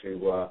able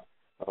to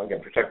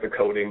again protect the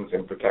coatings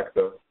and protect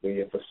the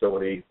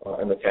facility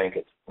and the tank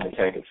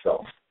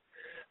itself.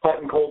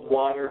 Hot and cold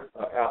water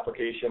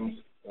applications.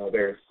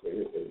 It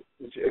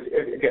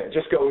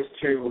just goes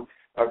to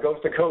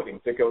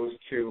coatings. It goes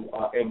to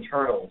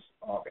internals.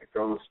 It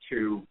goes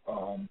to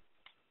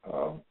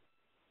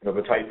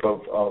the type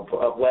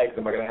of legs.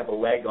 Am I going to have a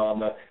leg on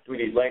the? Do we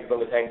need legs on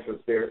the tanks? Is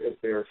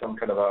there some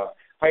kind of a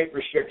height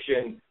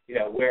restriction?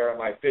 Where are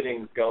my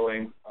fittings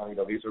going?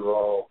 These are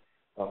all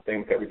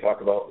things that we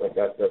talk about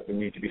that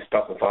need to be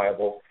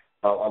specifiable.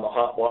 On the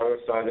hot water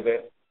side of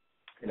it,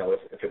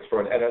 if it's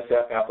for an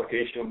NSF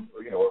application,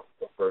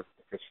 if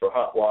it's for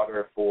hot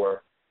water,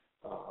 for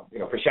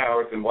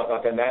showers and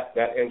whatnot, then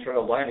that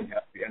internal lining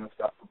has to be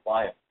NSF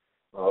compliant.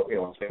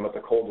 Same with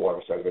the cold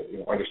water side of it.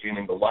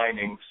 Understanding the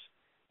linings,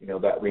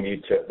 that we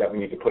need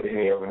to put in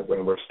here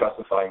when we're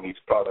specifying these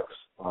products.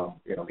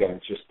 Again,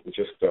 it's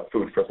just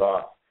food for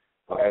thought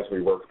as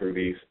we work through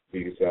these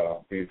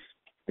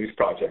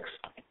projects.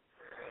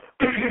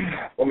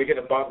 When we get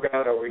above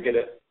ground, or we get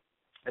it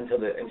into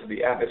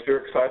the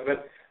atmospheric side of it,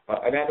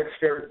 an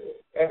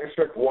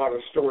atmospheric water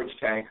storage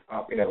tank,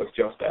 is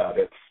just that.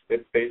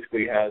 It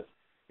basically has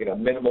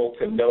minimal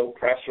to no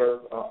pressure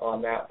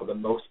on that for the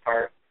most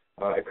part.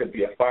 It could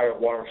be a fire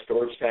water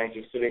storage tank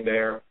just sitting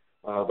there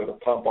with a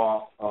pump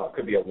off. It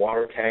could be a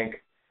water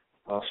tank.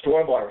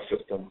 Stormwater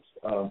systems,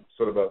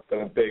 sort of a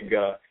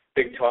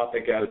big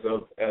topic as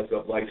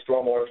of like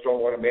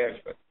stormwater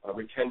management,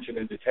 retention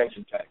and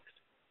detention tanks.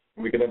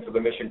 When we get into the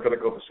mission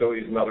critical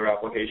facilities and other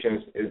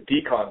applications, is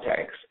decon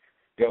tanks.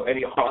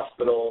 Any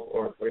hospital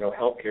or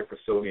healthcare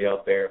facility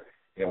out there,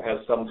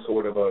 has some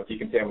sort of a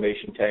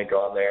decontamination tank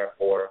on there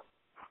for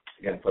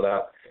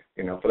that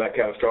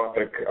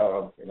catastrophic,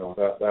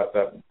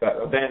 that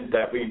event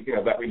that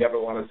we never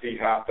want to see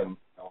happen,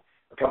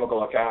 a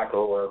chemical attack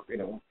or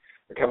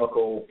a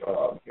chemical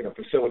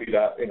facility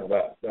that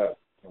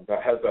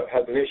has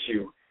an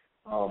issue,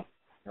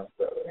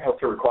 have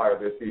to require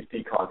these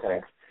decon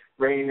tanks.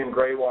 Rain and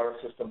gray water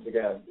systems,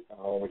 again,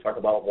 when we talk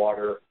about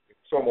water,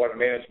 stormwater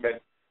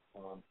management,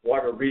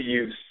 water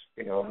reuse,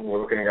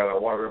 we're looking at our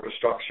water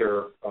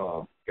infrastructure,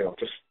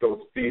 just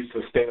these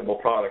sustainable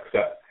projects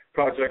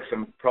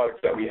and products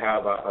that we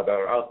have that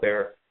are out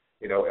there,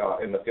 in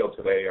the field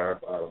today are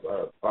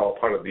all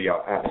part of the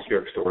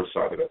atmospheric storage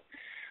side of it.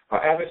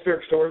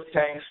 Atmospheric storage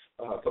tanks,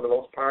 for the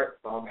most part,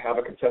 have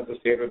a consensus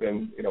standard,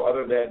 and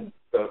other than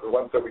the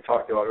ones that we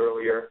talked about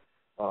earlier,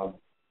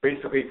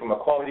 basically from a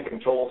quality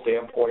control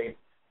standpoint,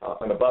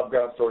 an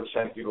above-ground storage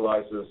tank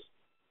utilizes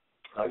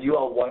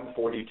UL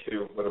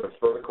 142, whether it's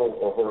vertical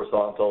or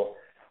horizontal,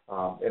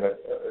 and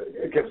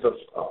it gives us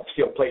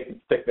steel plate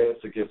thickness.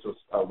 It gives us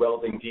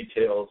welding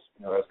details,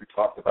 as we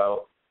talked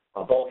about,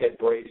 bulkhead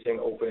bracing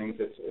openings.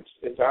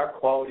 It's our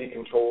quality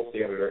control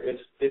standard.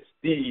 It's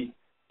the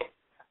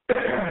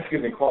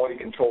quality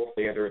control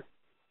standard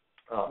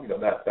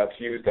that's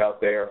used out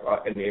there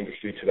in the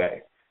industry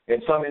today.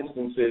 In some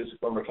instances,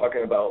 when we're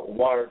talking about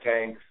water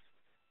tanks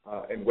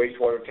and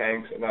wastewater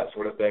tanks and that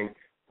sort of thing,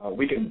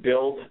 we can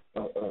build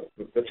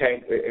the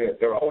tank.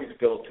 They're always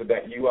built to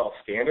that UL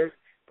standard,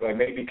 but I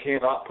maybe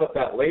cannot put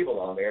that label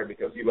on there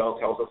because UL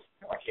tells us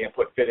I can't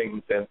put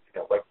fittings in,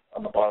 like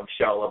on the bottom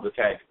shell of the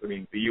tank. I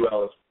mean, the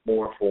UL is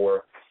more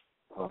for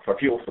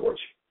fuel storage,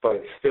 but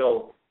it's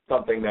still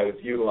something that is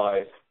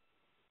utilized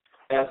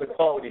as a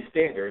quality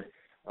standard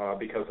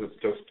because it's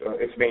just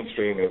it's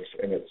mainstream,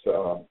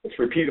 it's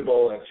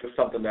repeatable, and it's just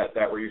something that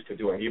we're used to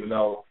doing. Even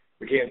though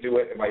we can't do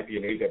it, it might be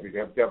an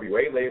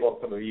AWA label,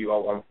 some of the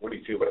UL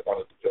 142, but I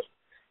wanted to just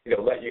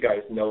let you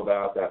guys know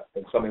that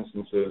in some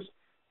instances,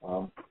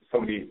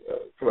 somebody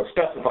from a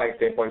specifying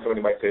standpoint,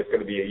 somebody might say it's going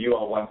to be a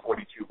UL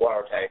 142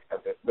 water tank.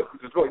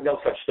 There's really no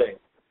such thing.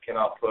 We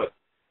cannot put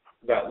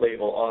that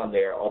label on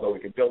there, although we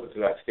can build it to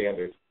that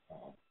standard.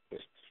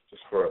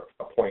 Just for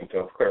a point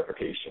of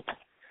clarification.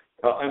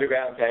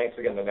 Underground tanks,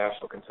 again, the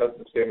national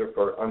consensus standard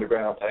for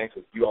underground tanks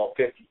is UL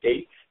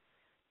 58.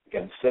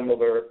 Again,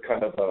 similar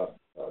kind of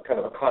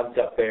a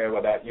concept there,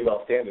 where that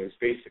UL standard is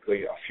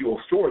basically a fuel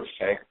storage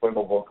tank,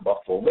 flammable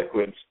combustible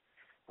liquids.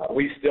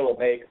 We still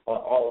make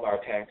all of our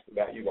tanks to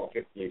that UL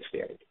 58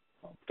 standard.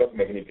 It doesn't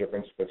make any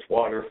difference if it's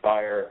water,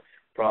 fire,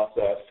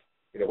 process,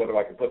 whether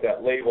I can put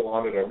that label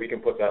on it or we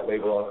can put that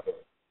label on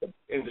it,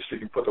 the industry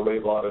can put the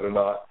label on it or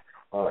not.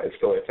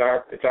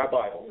 It's our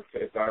Bible.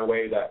 It's our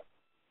way that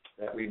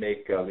we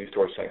make these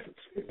storage tanks.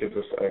 It gives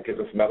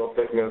us metal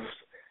thickness,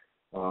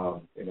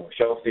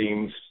 shell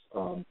seams,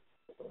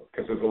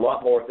 because there's a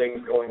lot more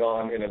things going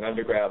on in an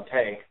underground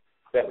tank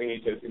that we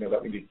need to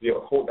deal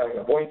with. Hold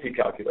down buoyancy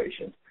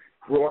calculations,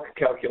 Rourke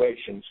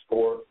calculations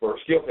for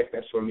steel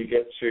thickness when we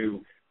get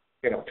to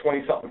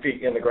 20-something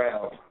feet in the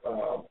ground.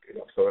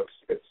 So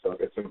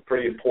it's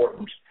pretty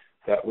important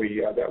that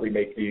we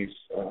make these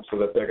so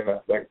that they're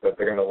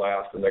gonna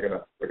last and they're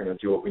gonna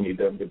do what we need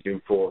them to do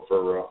for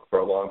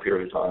a long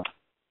period of time.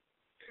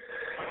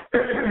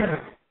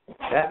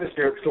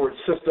 Atmospheric storage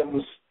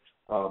systems.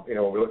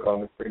 When we look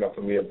on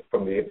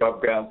from the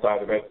above ground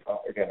side of it,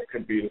 again, it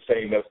could be the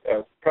same as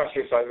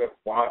pressure side of it: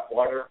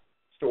 water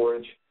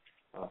storage,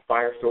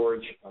 fire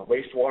storage,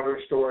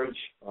 wastewater storage,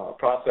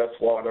 processed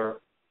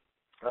water,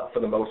 for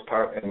the most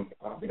part. And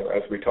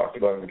as we talked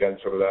about, and again,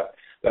 sort of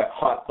that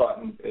hot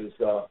button is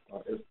the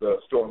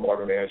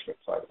stormwater management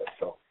side of it.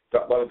 So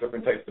got a lot of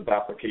different types of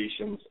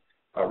applications.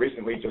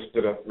 Recently, just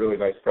did a really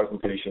nice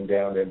presentation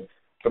down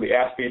for the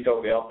ASPE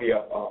Philadelphia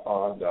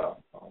on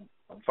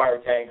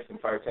fire tanks and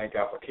fire tank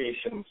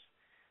applications,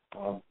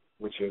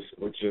 which is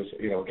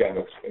again,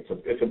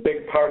 it's a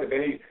big part of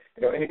any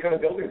kind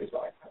of building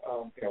design.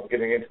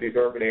 getting into these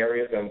urban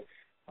areas and,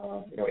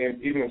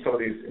 even in some of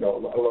these, a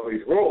lot of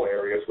these rural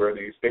areas where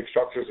these big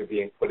structures are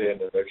being put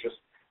in, and there's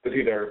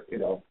either,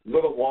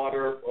 little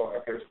water, or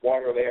if there's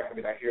water there. I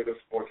mean, I hear this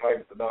more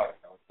times than not.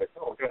 It's like,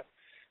 oh, good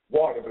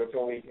water, but it's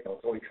only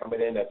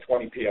coming in at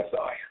 20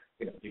 psi.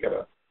 You got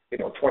a,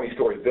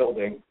 20-story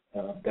building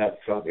that's,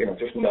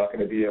 just not going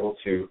to be able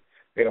to,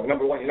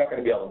 number one, you're not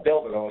going to be able to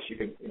build it unless you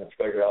can,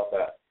 figure out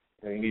that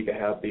you need to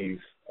have these,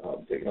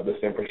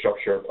 this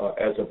infrastructure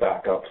as a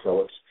backup.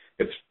 So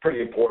it's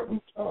pretty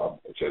important.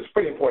 It's a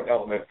pretty important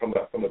element from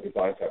the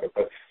design side of it.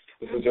 But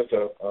this is just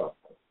a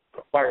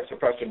fire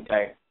suppression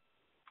tank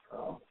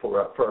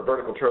for a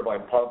vertical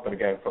turbine pump. And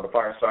again, for the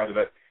fire side of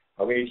it,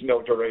 we need to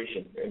know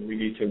duration and we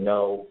need to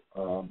know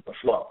the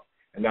flow,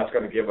 and that's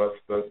going to give us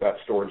that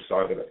storage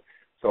side of it.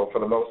 So for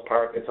the most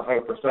part, it's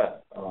 100%.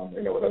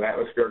 With an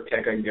atmospheric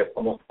tank, I can get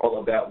almost all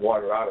of that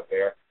water out of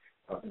there.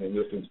 And in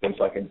this instance,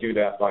 I can do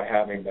that by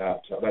having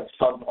that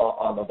sump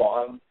on the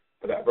bottom.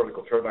 But that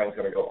vertical turbine is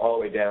going to go all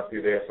the way down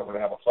through there, so I'm going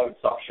to have a flooded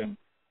suction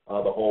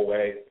the whole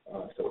way.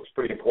 So it's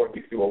pretty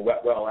important to do a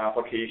wet well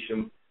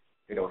application,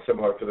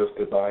 similar to this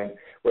design,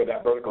 where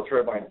that vertical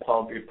turbine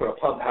pump, you put a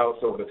pump house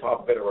over the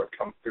top of it, or it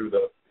comes through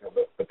the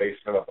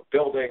basement of a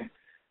building.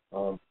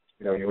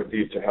 You would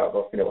need to have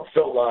a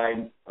fill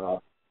line,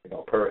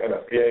 per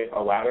NFPA,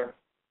 a ladder,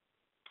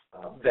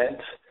 vent.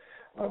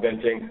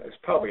 Venting is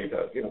probably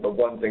the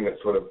one thing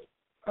that's sort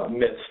of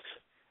missed,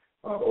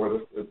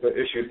 or the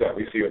issues that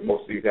we see with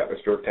most of these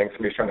atmospheric tanks.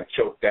 Somebody's trying to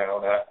choke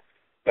down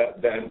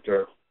that vent,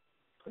 or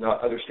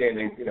not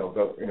understanding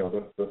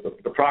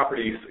the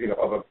properties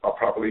of a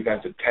properly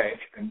vented tank.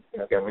 And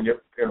again, when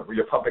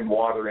you're pumping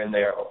water in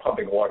there or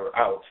pumping water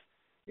out,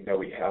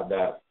 we have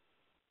that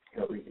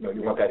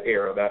you want that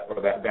air or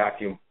that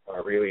vacuum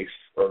release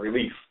or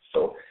relief.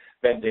 So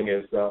venting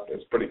is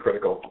pretty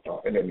critical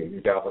in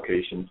these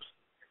applications.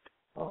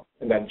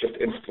 And then just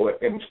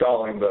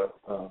installing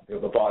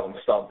the bottom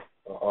sump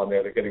on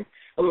there. They're getting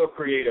a little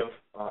creative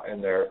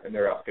in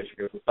their application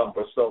because the sump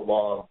was so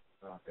long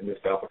in this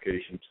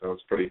application, so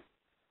it's pretty.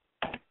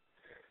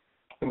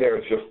 And there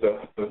is just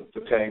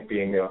the tank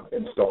being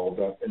installed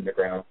in the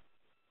ground.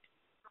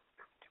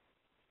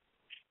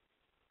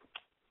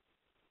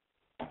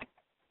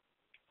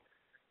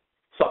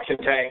 Suction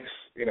tanks.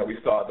 We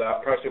saw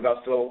that pressure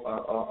vessel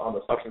on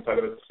the suction side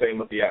of it. The same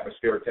with the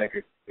atmospheric tank.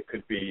 It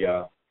could be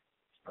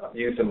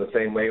used in the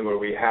same way, where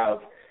we have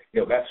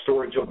that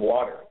storage of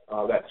water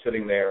that's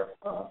sitting there,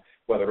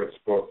 whether it's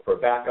for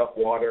backup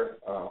water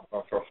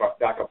or for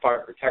backup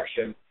fire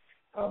protection.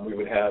 We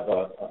would have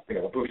a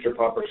booster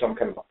pump or some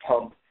kind of a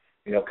pump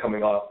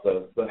coming off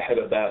the head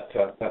of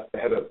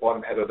the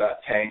bottom head of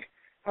that tank.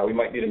 We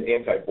might need an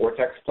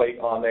anti-vortex plate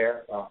on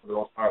there for the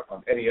most part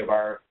on any of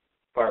our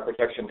fire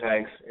protection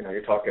tanks.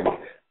 You're talking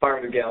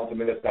 500 gallons a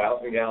minute,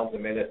 1,000 gallons a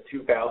minute,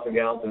 2,000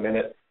 gallons a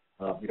minute.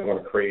 You don't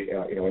want to create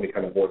any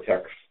kind of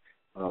vortex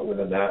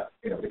within that.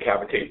 To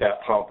cavitate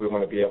that pump, we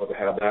want to be able to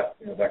have that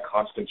that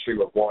constant stream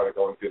of water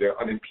going through there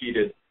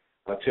unimpeded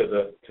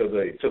to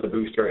the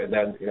booster, and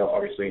then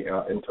obviously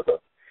into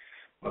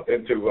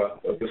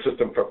the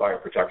system for fire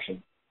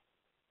protection.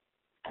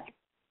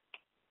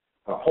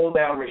 Hold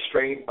down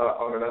restraint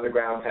on an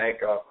underground tank.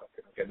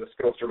 Again, this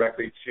goes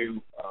directly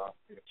to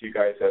you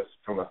guys as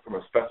from a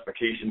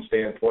specification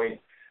standpoint.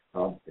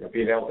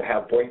 Being able to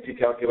have buoyancy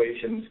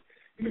calculations.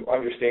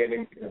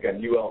 Understanding,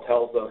 again, UL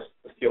tells us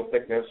the steel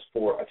thickness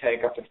for a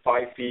tank up to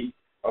 5 feet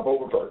of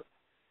overburden.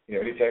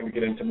 Anytime we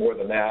get into more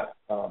than that,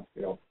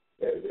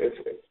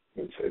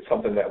 it's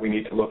something that we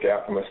need to look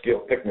at from a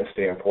steel thickness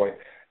standpoint.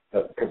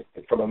 Because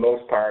for the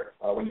most part,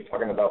 when you're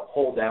talking about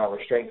hold down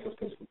restraint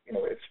systems,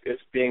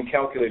 it's being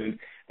calculated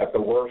at the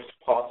worst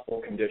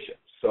possible conditions.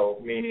 So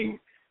meaning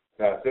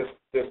that this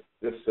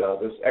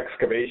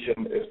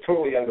excavation is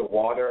totally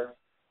underwater,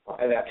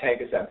 and that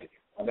tank is empty.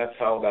 And that's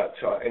how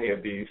any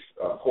of these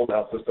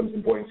hold-down systems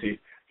and buoyancy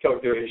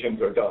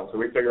calculations are done. So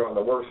we figure on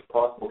the worst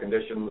possible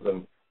conditions,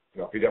 and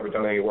if you've ever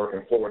done any work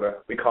in Florida,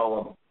 we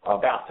call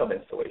them bathtub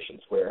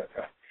installations, where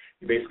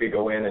you basically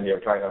go in and you're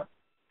trying to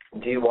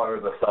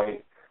dewater the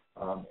site,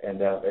 and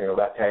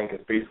that tank is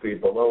basically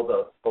below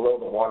the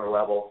water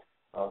level.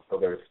 So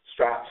there's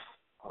straps,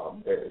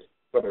 there's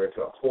whether it's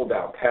a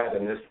hold-down pad.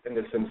 In this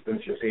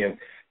instance, you're seeing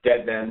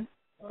dead men,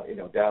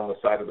 down the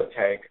side of the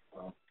tank.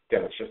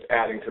 Again, it's just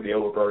adding to the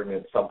overburden.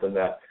 It's something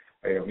that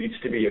needs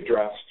to be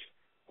addressed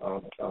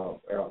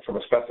from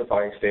a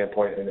specifying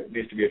standpoint, and it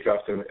needs to be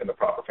addressed in the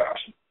proper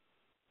fashion.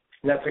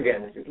 And that's,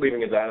 again,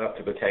 leaving that up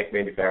to the tank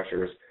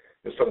manufacturers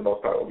is for the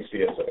most part what we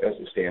see as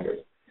a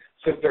standard.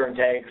 Cistern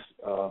tanks,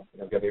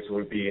 again, these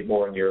would be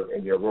more in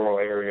your rural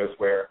areas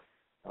where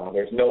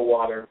there's no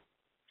water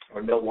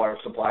or no water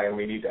supply, and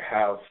we need to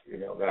have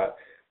that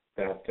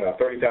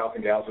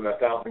 30,000 gallons or that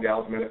 1,000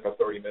 gallons a minute for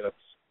 30 minutes.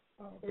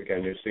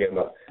 Again, you're seeing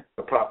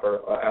the proper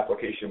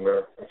application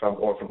where if I'm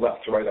going from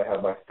left to right, I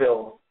have my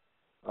fill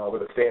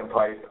with a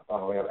standpipe.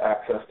 We have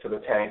access to the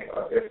tank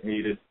if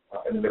needed.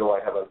 In the middle,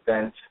 I have a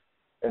vent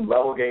and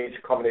level gauge,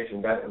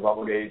 combination vent and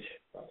level gauge,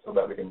 so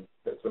that we can,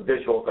 it's a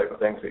visual type of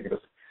thing, so you can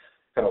just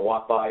kind of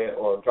walk by it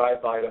or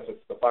drive by it if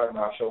it's the fire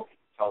marshal,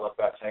 tell us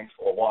that tank's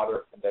full of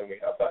water, and then we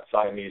have that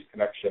Siamese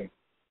connection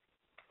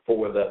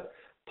for the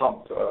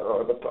pump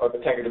or the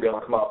tanker to be able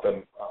to come up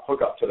and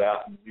hook up to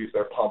that and use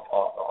their pump,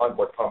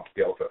 onboard pump to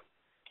be able to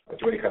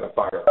do any kind of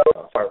fire.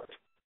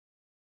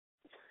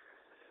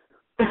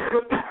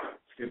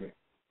 Excuse me.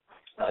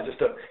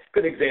 Just a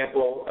good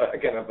example,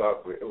 again, of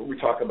we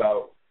talk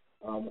about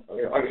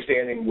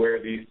understanding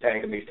where these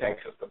tank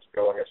systems are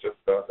going. It's just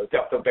the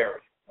depth of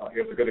bury.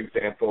 Here's a good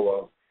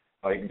example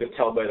of, you can just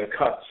tell by the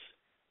cuts,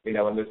 in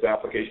this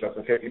application of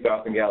the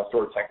 50,000 gallon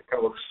storage tank. It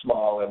kind of looks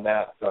small in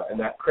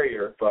that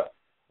crater, but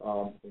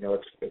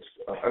it's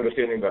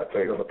understanding that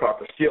the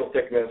proper steel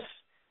thickness,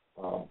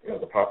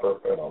 the proper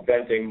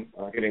venting,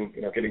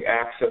 getting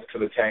access to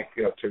the tank,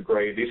 to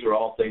grade. These are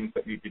all things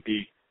that need to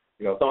be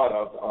thought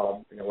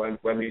of,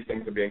 when these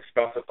things are being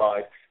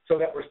specified, so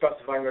that we're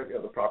specifying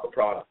the proper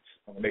products,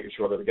 making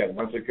sure that, again,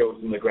 once it goes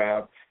in the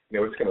ground,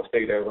 it's going to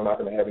stay there. We're not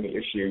going to have any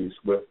issues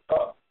with,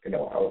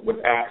 with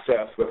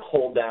access, with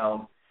hold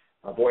down,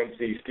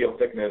 buoyancy, steel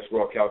thickness,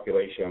 raw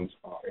calculations,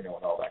 and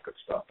all that good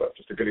stuff. But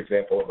just a good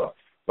example of a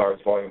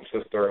large volume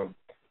cistern,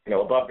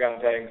 above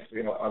ground tanks,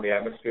 on the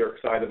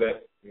atmospheric side of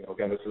it.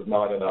 Again, this is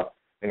not in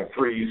a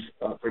freeze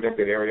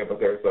protected area, but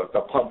there's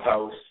the pump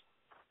house,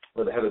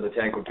 where the head of the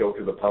tank would go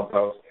through the pump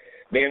house,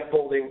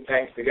 manifolding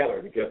tanks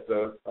together to get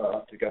the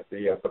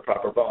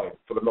proper volume.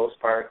 For the most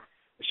part,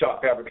 the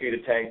shop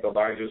fabricated tank, the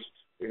largest,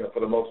 for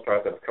the most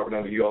part, that's covered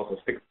under ULs,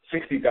 is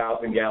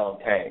 60,000 gallon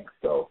tank.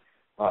 So,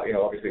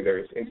 obviously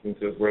there's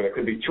instances where there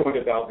could be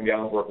 200,000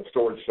 gallons worth of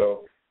storage.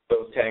 So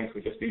those tanks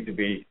would just need to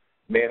be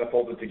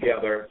manifolded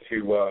together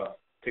to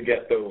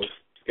get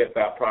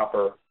that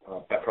proper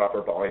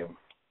volume.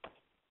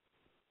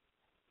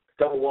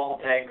 Double wall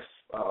tanks.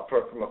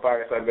 From a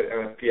fire side of it,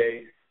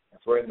 MFPA, so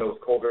we're in those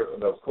colder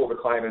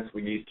climates.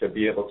 We need to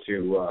be able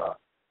to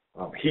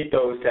heat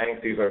those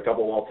tanks. These are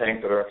double wall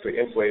tanks that are actually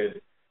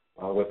insulated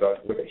with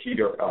a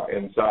heater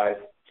inside.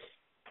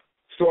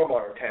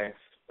 Stormwater tanks,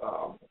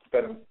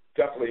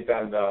 definitely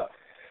been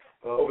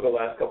over the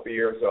last couple of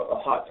years a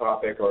hot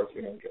topic, or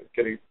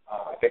getting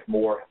I think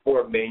more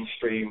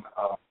mainstream.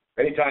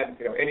 Anytime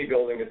any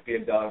building is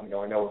being done,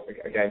 I know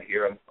again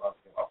here and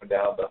up and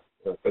down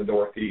the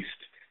Northeast.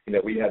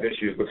 We have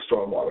issues with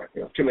stormwater.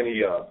 Too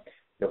many of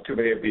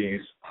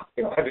these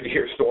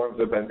 100-year storms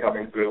have been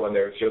coming through, and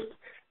there's just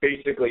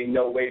basically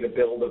no way to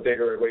build a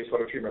bigger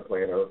wastewater treatment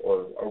plant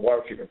or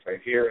water treatment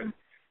plant here. And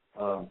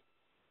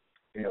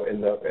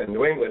in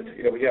New England,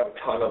 we have a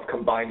ton of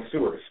combined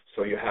sewers.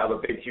 So you have a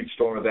big, huge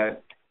storm event,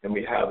 and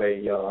we have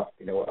a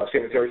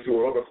sanitary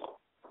sewer overflow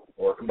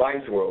or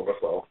combined sewer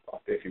overflow,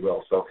 if you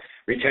will. So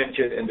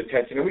retention and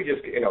detention, and we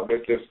just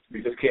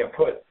can't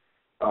put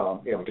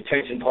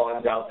detention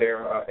ponds out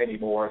there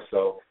anymore.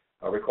 So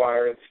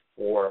requirements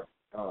for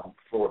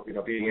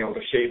being able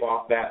to shave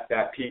off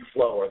that peak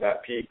flow or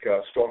that peak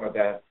storm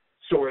event,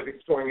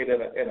 storing it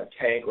in a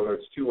tank, whether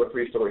it's 2 or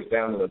 3 stories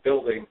down in the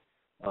building,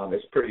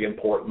 is pretty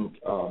important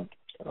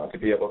to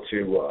be able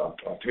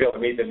to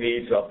meet the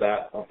needs of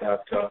that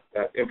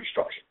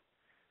infrastructure.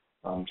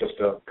 Just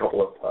a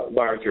couple of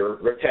larger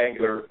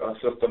rectangular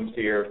systems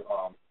here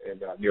in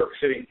New York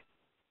City.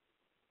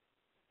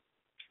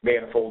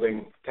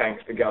 Manifolding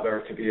tanks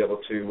together to be able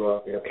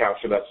to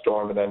capture that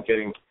storm, and then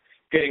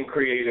getting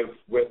creative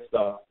with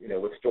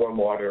with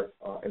stormwater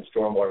and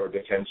stormwater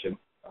detention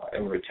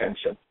and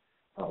retention.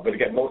 But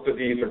again, most of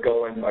these are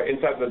going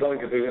inside the building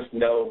because there's just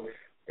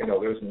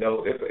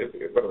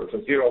whether it's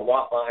a 0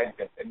 watt line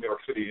in New York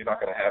City, you're not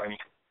going to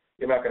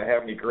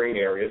have any green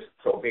areas.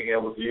 So being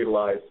able to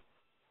utilize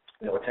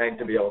a tank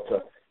to be able to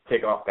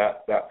take off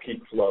that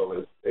peak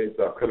flow is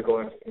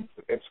critical.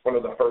 It's one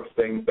of the first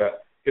things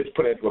that gets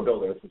put into a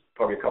building. It's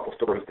probably a couple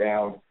stories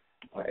down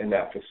in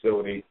that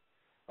facility.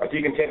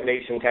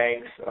 Decontamination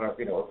tanks,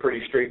 are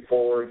pretty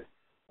straightforward.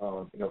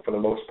 For the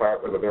most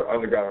part, whether they're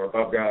underground or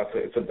above ground,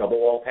 it's a double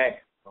wall tank.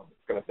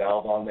 It's got a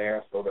valve on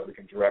there so that we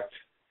can direct,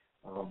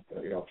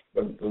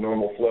 the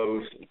normal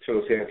flows to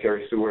the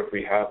sanitary sewer if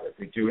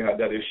we do have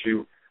that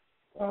issue,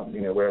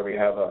 where we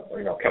have a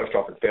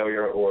catastrophic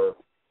failure or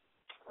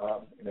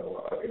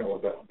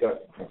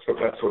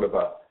that sort of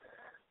a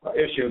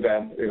issue,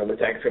 then the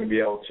tank's going to be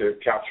able to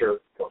capture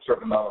a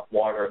certain amount of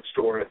water and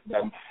store it, and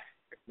then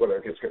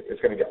whether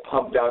it's going to get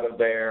pumped out of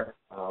there,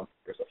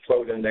 there's a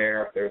float in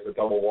there, there's a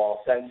double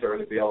wall sensor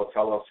to be able to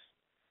tell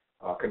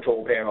us,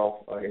 control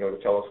panel, to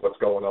tell us what's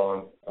going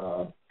on.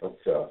 But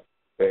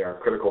they are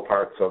critical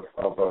parts of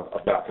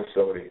that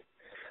facility.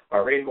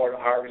 Rainwater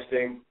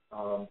harvesting,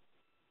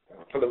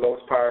 for the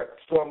most part,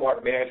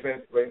 stormwater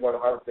management, rainwater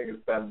harvesting has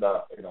been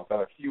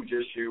a huge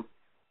issue.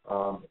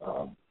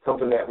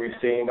 Something that we've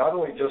seen not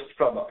only just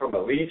from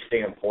a lead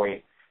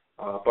standpoint,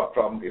 but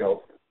from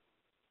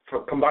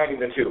combining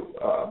the two.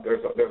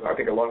 There's I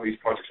think a lot of these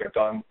projects are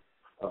done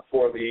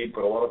for lead,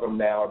 but a lot of them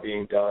now are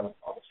being done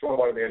on the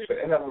stormwater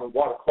management and then on the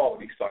water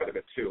quality side of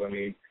it too. I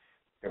mean,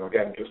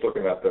 again, just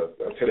looking at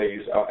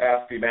today's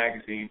ASPE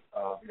magazine,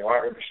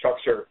 our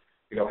infrastructure,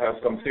 has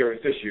some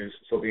serious issues.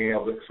 So being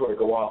able to sort of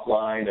go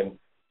offline and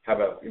have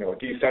a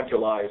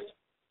decentralized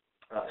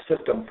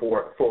system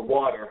for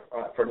water,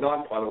 for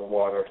non-potable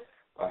water,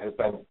 has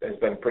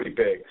been pretty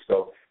big.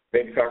 So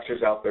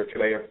manufacturers out there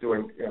today are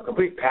doing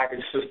complete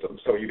package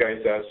systems. So you guys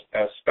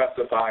as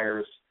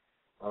specifiers,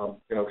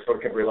 sort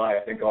of can rely,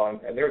 I think, on,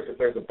 and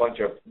there's a bunch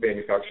of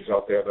manufacturers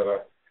out there that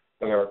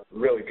are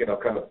really kind of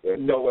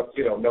know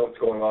what's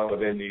going on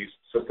within these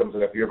systems.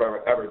 And if you've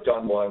ever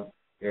done one,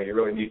 you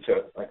really need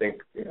to, I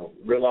think,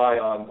 rely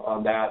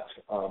on that.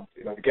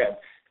 Again,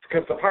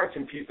 because the parts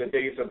and pieces, the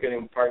days of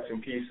getting parts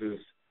and pieces,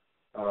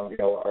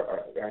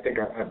 I think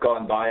have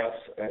gone by us.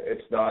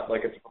 It's not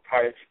like it's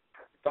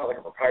not like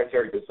a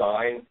proprietary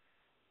design,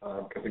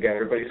 because again,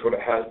 everybody sort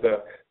of has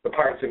the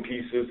parts and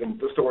pieces and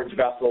the storage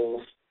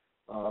vessels,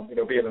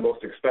 being the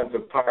most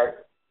expensive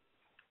part,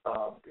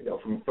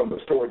 from the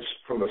storage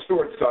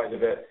side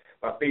of it.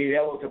 Being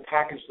able to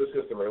package the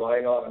system,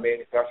 relying on a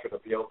manufacturer to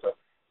be able to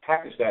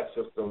package that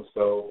system.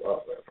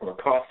 So from a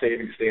cost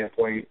saving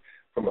standpoint,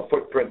 from a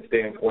footprint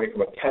standpoint,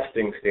 from a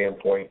testing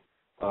standpoint,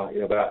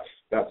 you're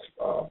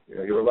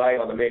relying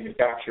on the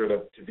manufacturer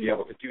to be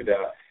able to do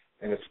that,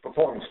 and it's a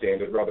performance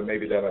standard rather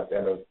maybe than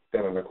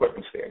an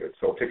equipment standard.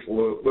 So it takes a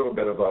little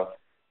bit of a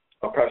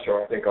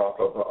pressure, I think, off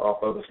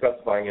of the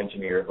specifying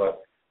engineer.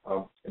 But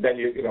then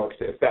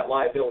it's that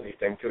liability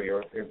thing too.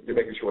 You're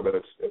making sure that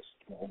it's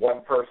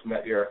one person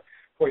that you're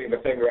pointing the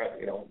finger at,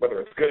 whether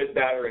it's good,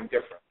 bad, or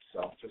indifferent.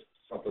 So just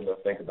something to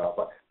think about.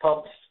 But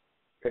pumps,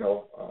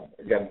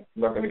 again,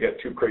 I'm not going to get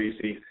too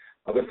crazy.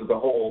 This is a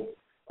whole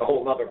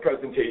other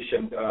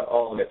presentation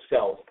all in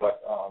itself,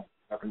 but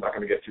I'm not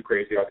going to get too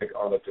crazy, I think,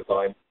 on the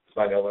design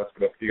elements.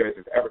 But if you guys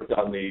have ever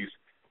done these,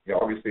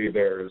 obviously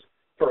there's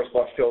first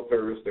flush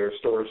filters, there's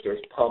storage,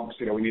 there's pumps.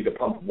 We need to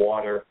pump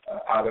water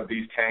out of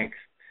these tank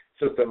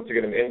systems to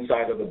get them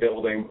inside of the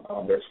building.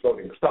 There's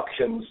floating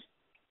suctions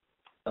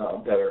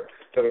that are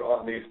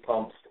on these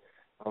pumps.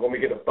 When we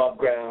get above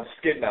ground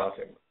skid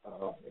mounting,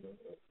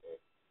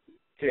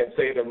 can't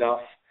say it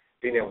enough,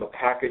 being able to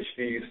package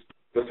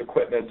this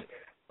equipment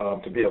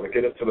to be able to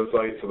get it to the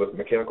site so that the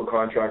mechanical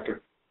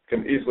contractor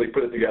can easily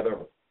put it together.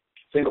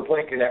 Single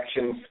point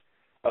connections,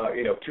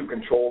 to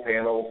control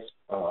panels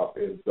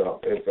is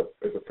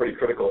a pretty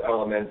critical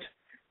element.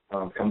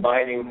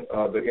 Combining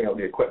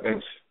the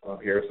equipment,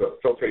 here's a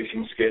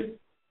filtration skid,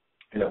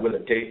 with a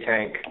day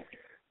tank,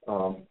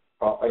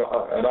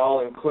 an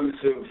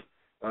all-inclusive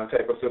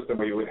type of system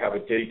where you would have a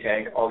day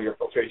tank, all your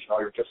filtration, all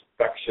your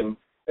disinfection,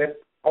 and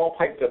all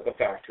piped at the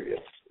factory.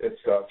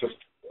 It's just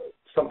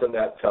something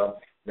that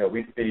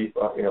we see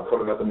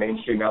sort of as a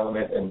mainstream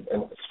element and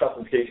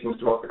specifications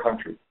throughout the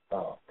country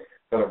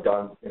that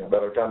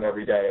are done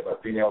every day.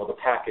 But being able to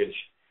package,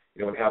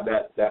 and have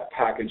that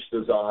package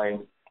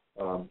design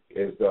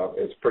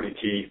is pretty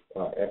key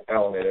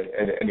element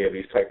in any of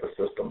these type of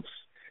systems.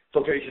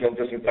 Filtration and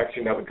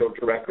disinfection that would go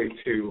directly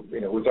to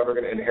who's ever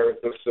going to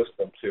inherit this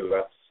system too.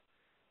 That's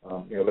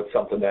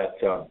something that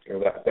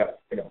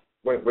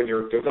when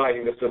you're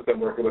designing the system,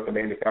 working with a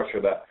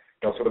manufacturer that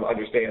sort of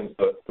understands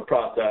the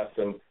process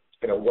and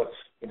what's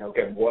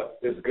what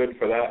is good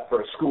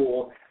for a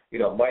school,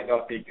 might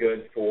not be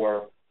good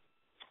for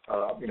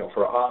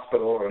for a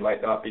hospital, or it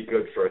might not be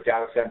good for a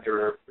data center,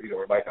 or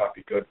it might not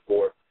be good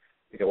for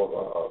a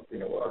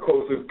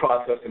closed loop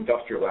process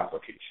industrial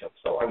application.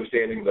 So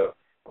understanding the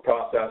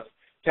process,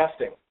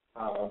 testing,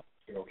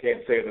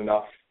 can't say it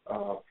enough.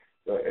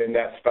 In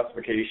that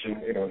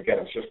specification, again,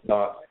 it's just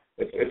not.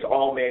 It's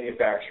all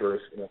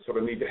manufacturers, sort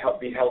of need to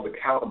be held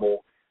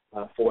accountable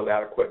for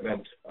that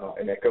equipment,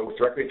 and it goes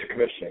directly to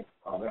commissioning.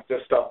 If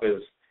this stuff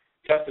is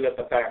tested at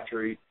the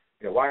factory,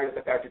 wired at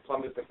the factory,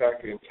 plumbed at the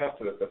factory, and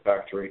tested at the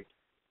factory,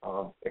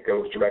 it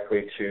goes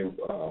directly to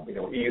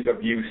ease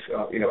of use,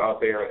 out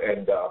there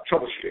and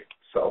troubleshooting.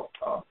 So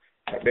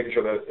making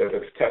sure that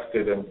it's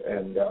tested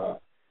and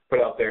put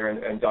out there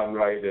and done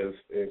right is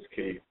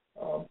key.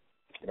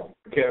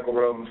 Mechanical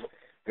rooms,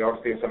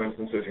 obviously in some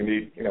instances you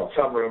need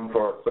some room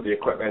for the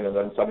equipment, and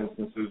then some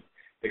instances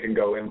it can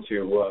go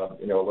into a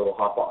little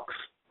hot box.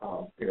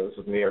 This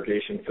is an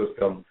irrigation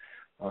system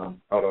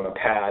out on a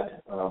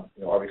pad.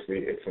 Obviously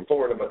it's in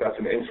Florida, but that's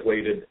an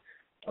insulated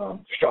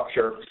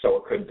structure,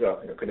 so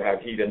it could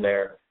have heat in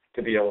there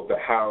to be able to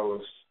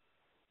house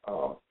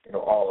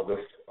all of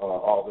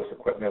this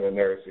equipment. And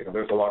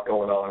there's a lot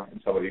going on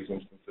in some of these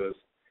instances.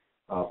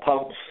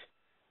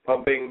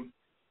 Pumping,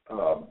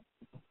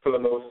 for the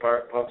most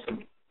part, pumps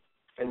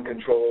and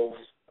controls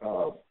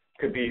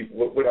could be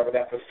whatever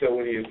that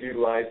facility is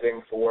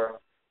utilizing for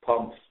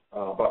pumps.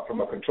 But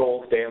from a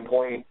control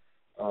standpoint,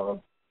 the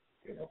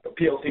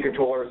PLC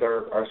controllers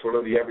are sort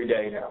of the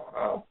everyday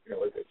now.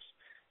 It's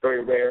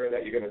very rare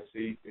that you're going to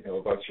see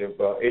a bunch of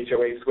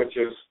HOA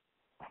switches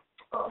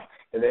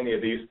in any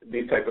of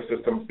these type of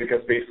systems,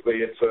 because basically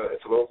it's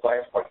a little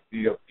science point.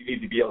 You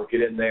need to be able to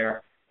get in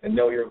there and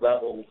know your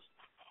levels,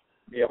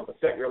 be able to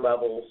set your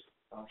levels,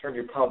 turn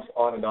your pumps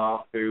on and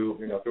off through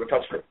a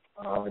touchscreen.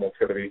 And it's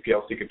going to be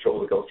PLC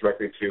control that goes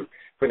directly to if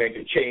we need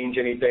to change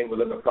anything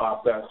within the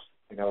process.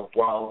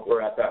 While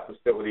we're at that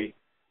facility,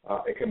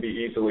 it can be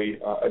easily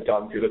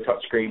done through the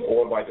touchscreen,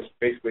 or by just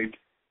basically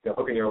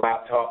hooking your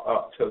laptop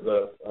up to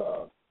the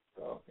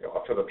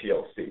up to the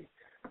PLC.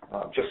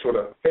 Just sort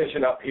of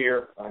finishing up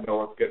here. I know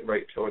we're getting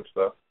right towards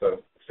the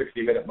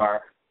 60-minute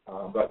mark,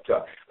 but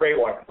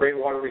rainwater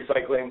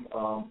recycling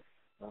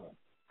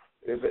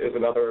is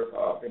another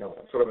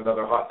sort of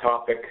another hot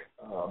topic.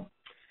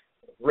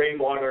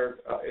 Rainwater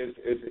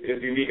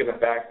is unique in the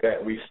fact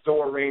that we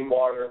store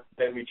rainwater,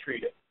 then we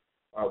treat it.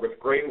 With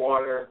gray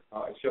water,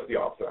 it's just the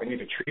opposite. I need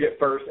to treat it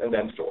first and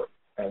then store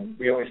it, and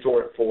we only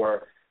store it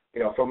for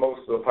for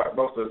most of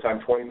the time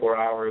 24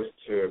 hours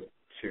to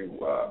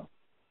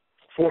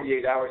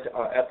 48 hours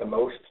at the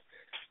most.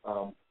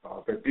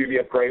 The beauty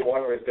of gray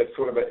water is that it's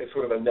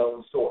sort of a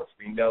known source.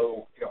 We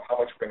know how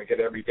much we're going to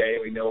get every day.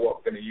 We know what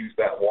we're going to use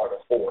that water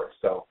for.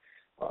 So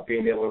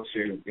being able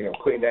to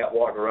clean that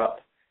water up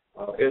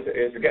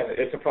is again,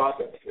 it's a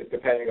process. It's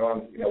depending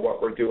on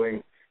what we're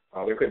doing.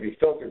 There could be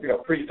filters,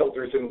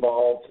 pre-filters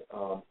involved.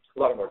 A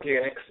lot of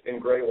organics in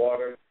gray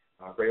water.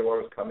 Gray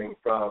water is coming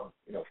from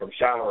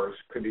showers.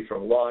 Could be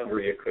from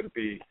laundry. It could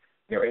be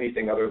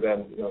anything other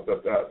than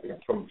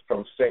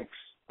from sinks.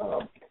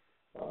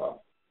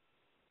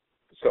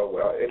 So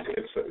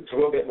it's a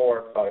little bit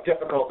more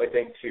difficult, I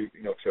think,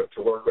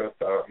 to work with.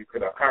 You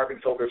could have carbon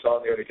filters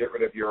on there to get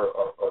rid of your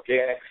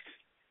organics.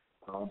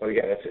 But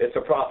again, it's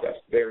a process.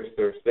 There's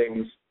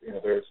things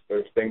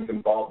there's things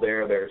involved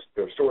there. There's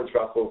storage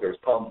vessels. There's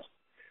pumps,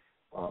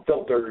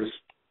 filters,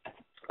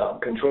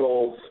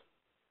 controls,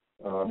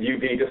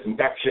 UV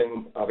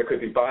disinfection. There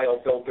could be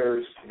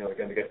biofilters.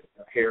 Again, to get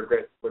hair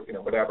grit,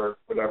 whatever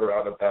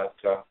out of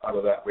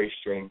that waste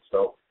stream.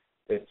 So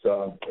it's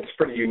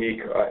pretty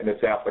unique in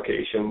its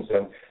applications.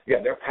 And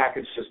again, they're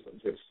packaged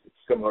systems. It's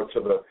similar to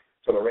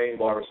the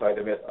rainwater side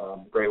of it.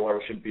 Gray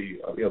water should be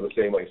the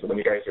same way. So when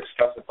you guys are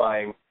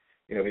specifying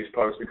these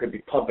products, we could be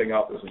pumping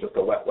up. This is just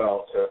a wet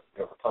well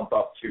to pump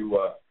up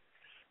to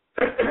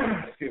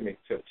excuse me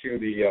to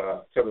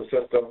the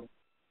system,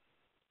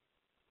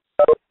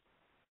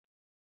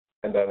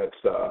 and then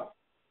it's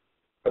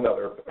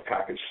another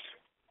packaged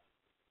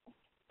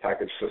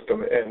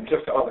system, and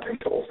just on the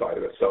control side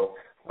of it. So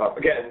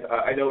again,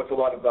 I know it's a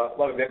lot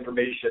of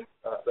information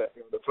that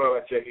to throw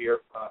at you here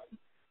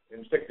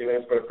in 60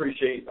 minutes, but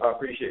appreciate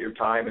your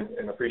time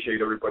and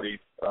appreciate everybody.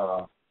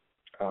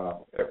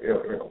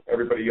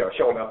 Everybody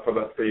showing up for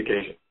the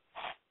occasion.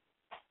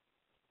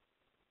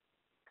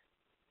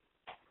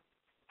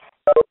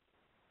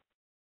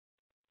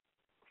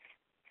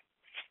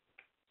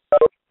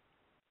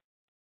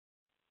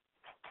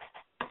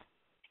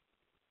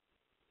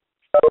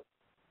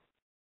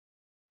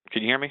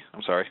 Can you hear me?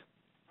 I'm sorry.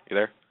 You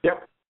there?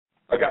 Yep,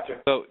 I got you.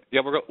 So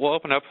yeah, we'll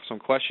open up some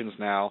questions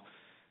now.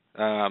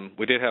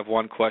 We did have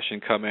one question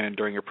come in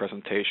during your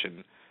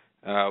presentation.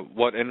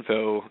 What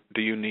info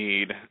do you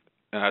need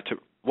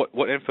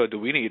what info do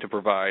we need to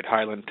provide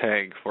Highland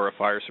tank for a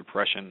fire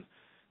suppression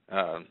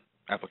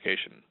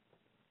application?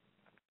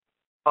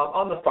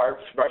 On the fire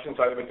suppression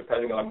side of it,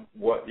 depending on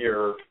what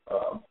you're,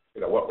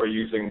 what we're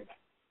using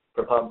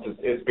for pumps,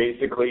 is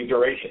basically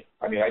duration.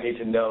 I mean, I need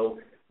to know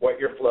what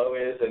your flow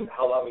is and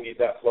how long we need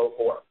that flow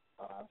for.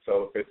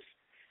 So if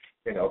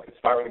it's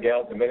 500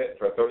 gallons a minute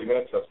for 30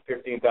 minutes, that's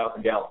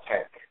 15,000 gallon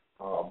tank.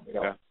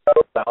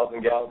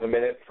 1,000 gallons a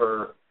minute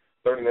for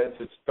 30 minutes,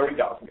 it's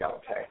 30,000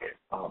 gallon tank,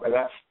 and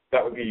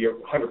that would be your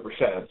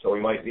 100%. So we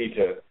might need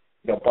to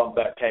bump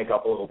that tank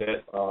up a little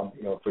bit,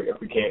 if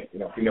we can't,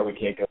 if we know we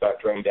can't get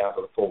that drain down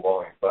to the full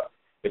volume. But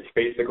it's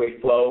basically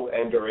flow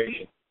and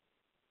duration.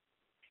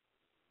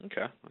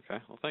 Okay.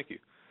 Well, thank you.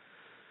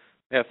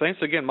 Yeah,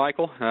 thanks again,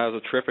 Michael. That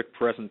was a terrific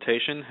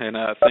presentation, and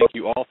thank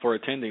you all for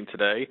attending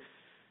today.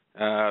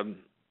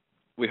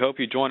 We hope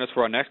you join us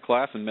for our next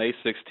class on May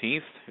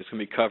 16th. It's going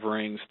to be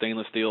covering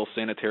stainless steel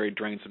sanitary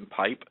drains and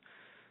pipe.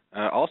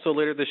 Also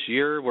later this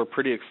year, we're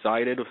pretty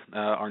excited.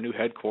 Our new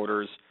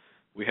headquarters,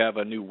 we have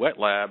a new wet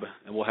lab,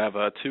 and we'll have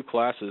 2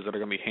 classes that are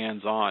going to be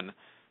hands-on.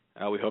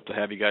 We hope to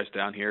have you guys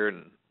down here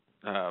and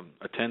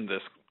attend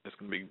this. It's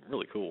going to be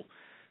really cool.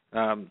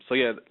 So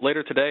yeah,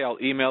 later today I'll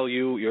email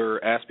you your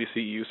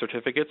ASPE-CEU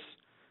certificates.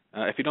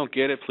 If you don't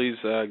get it, please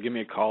give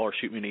me a call or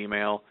shoot me an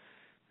email.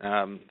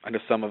 I know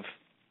some of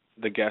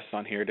the guests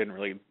on here didn't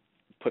really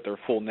put their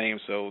full name,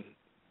 so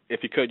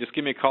if you could, just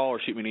give me a call or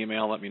shoot me an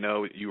email. Let me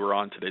know you were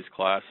on today's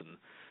class, and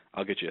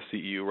I'll get you a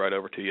CEU right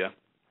over to you.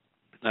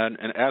 And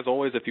as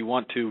always, if you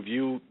want to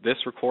view this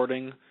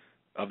recording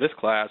of this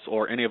class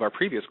or any of our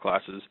previous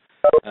classes,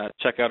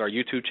 check out our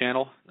YouTube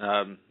channel.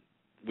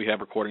 We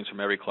have recordings from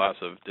every class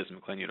of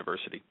Disney-McLane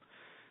University.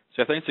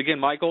 So thanks again,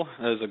 Michael.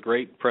 That was a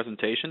great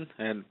presentation,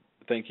 and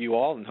thank you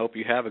all, and hope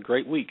you have a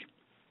great week.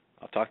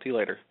 I'll talk to you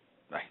later.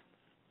 Bye.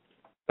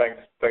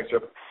 Thanks,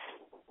 Chip.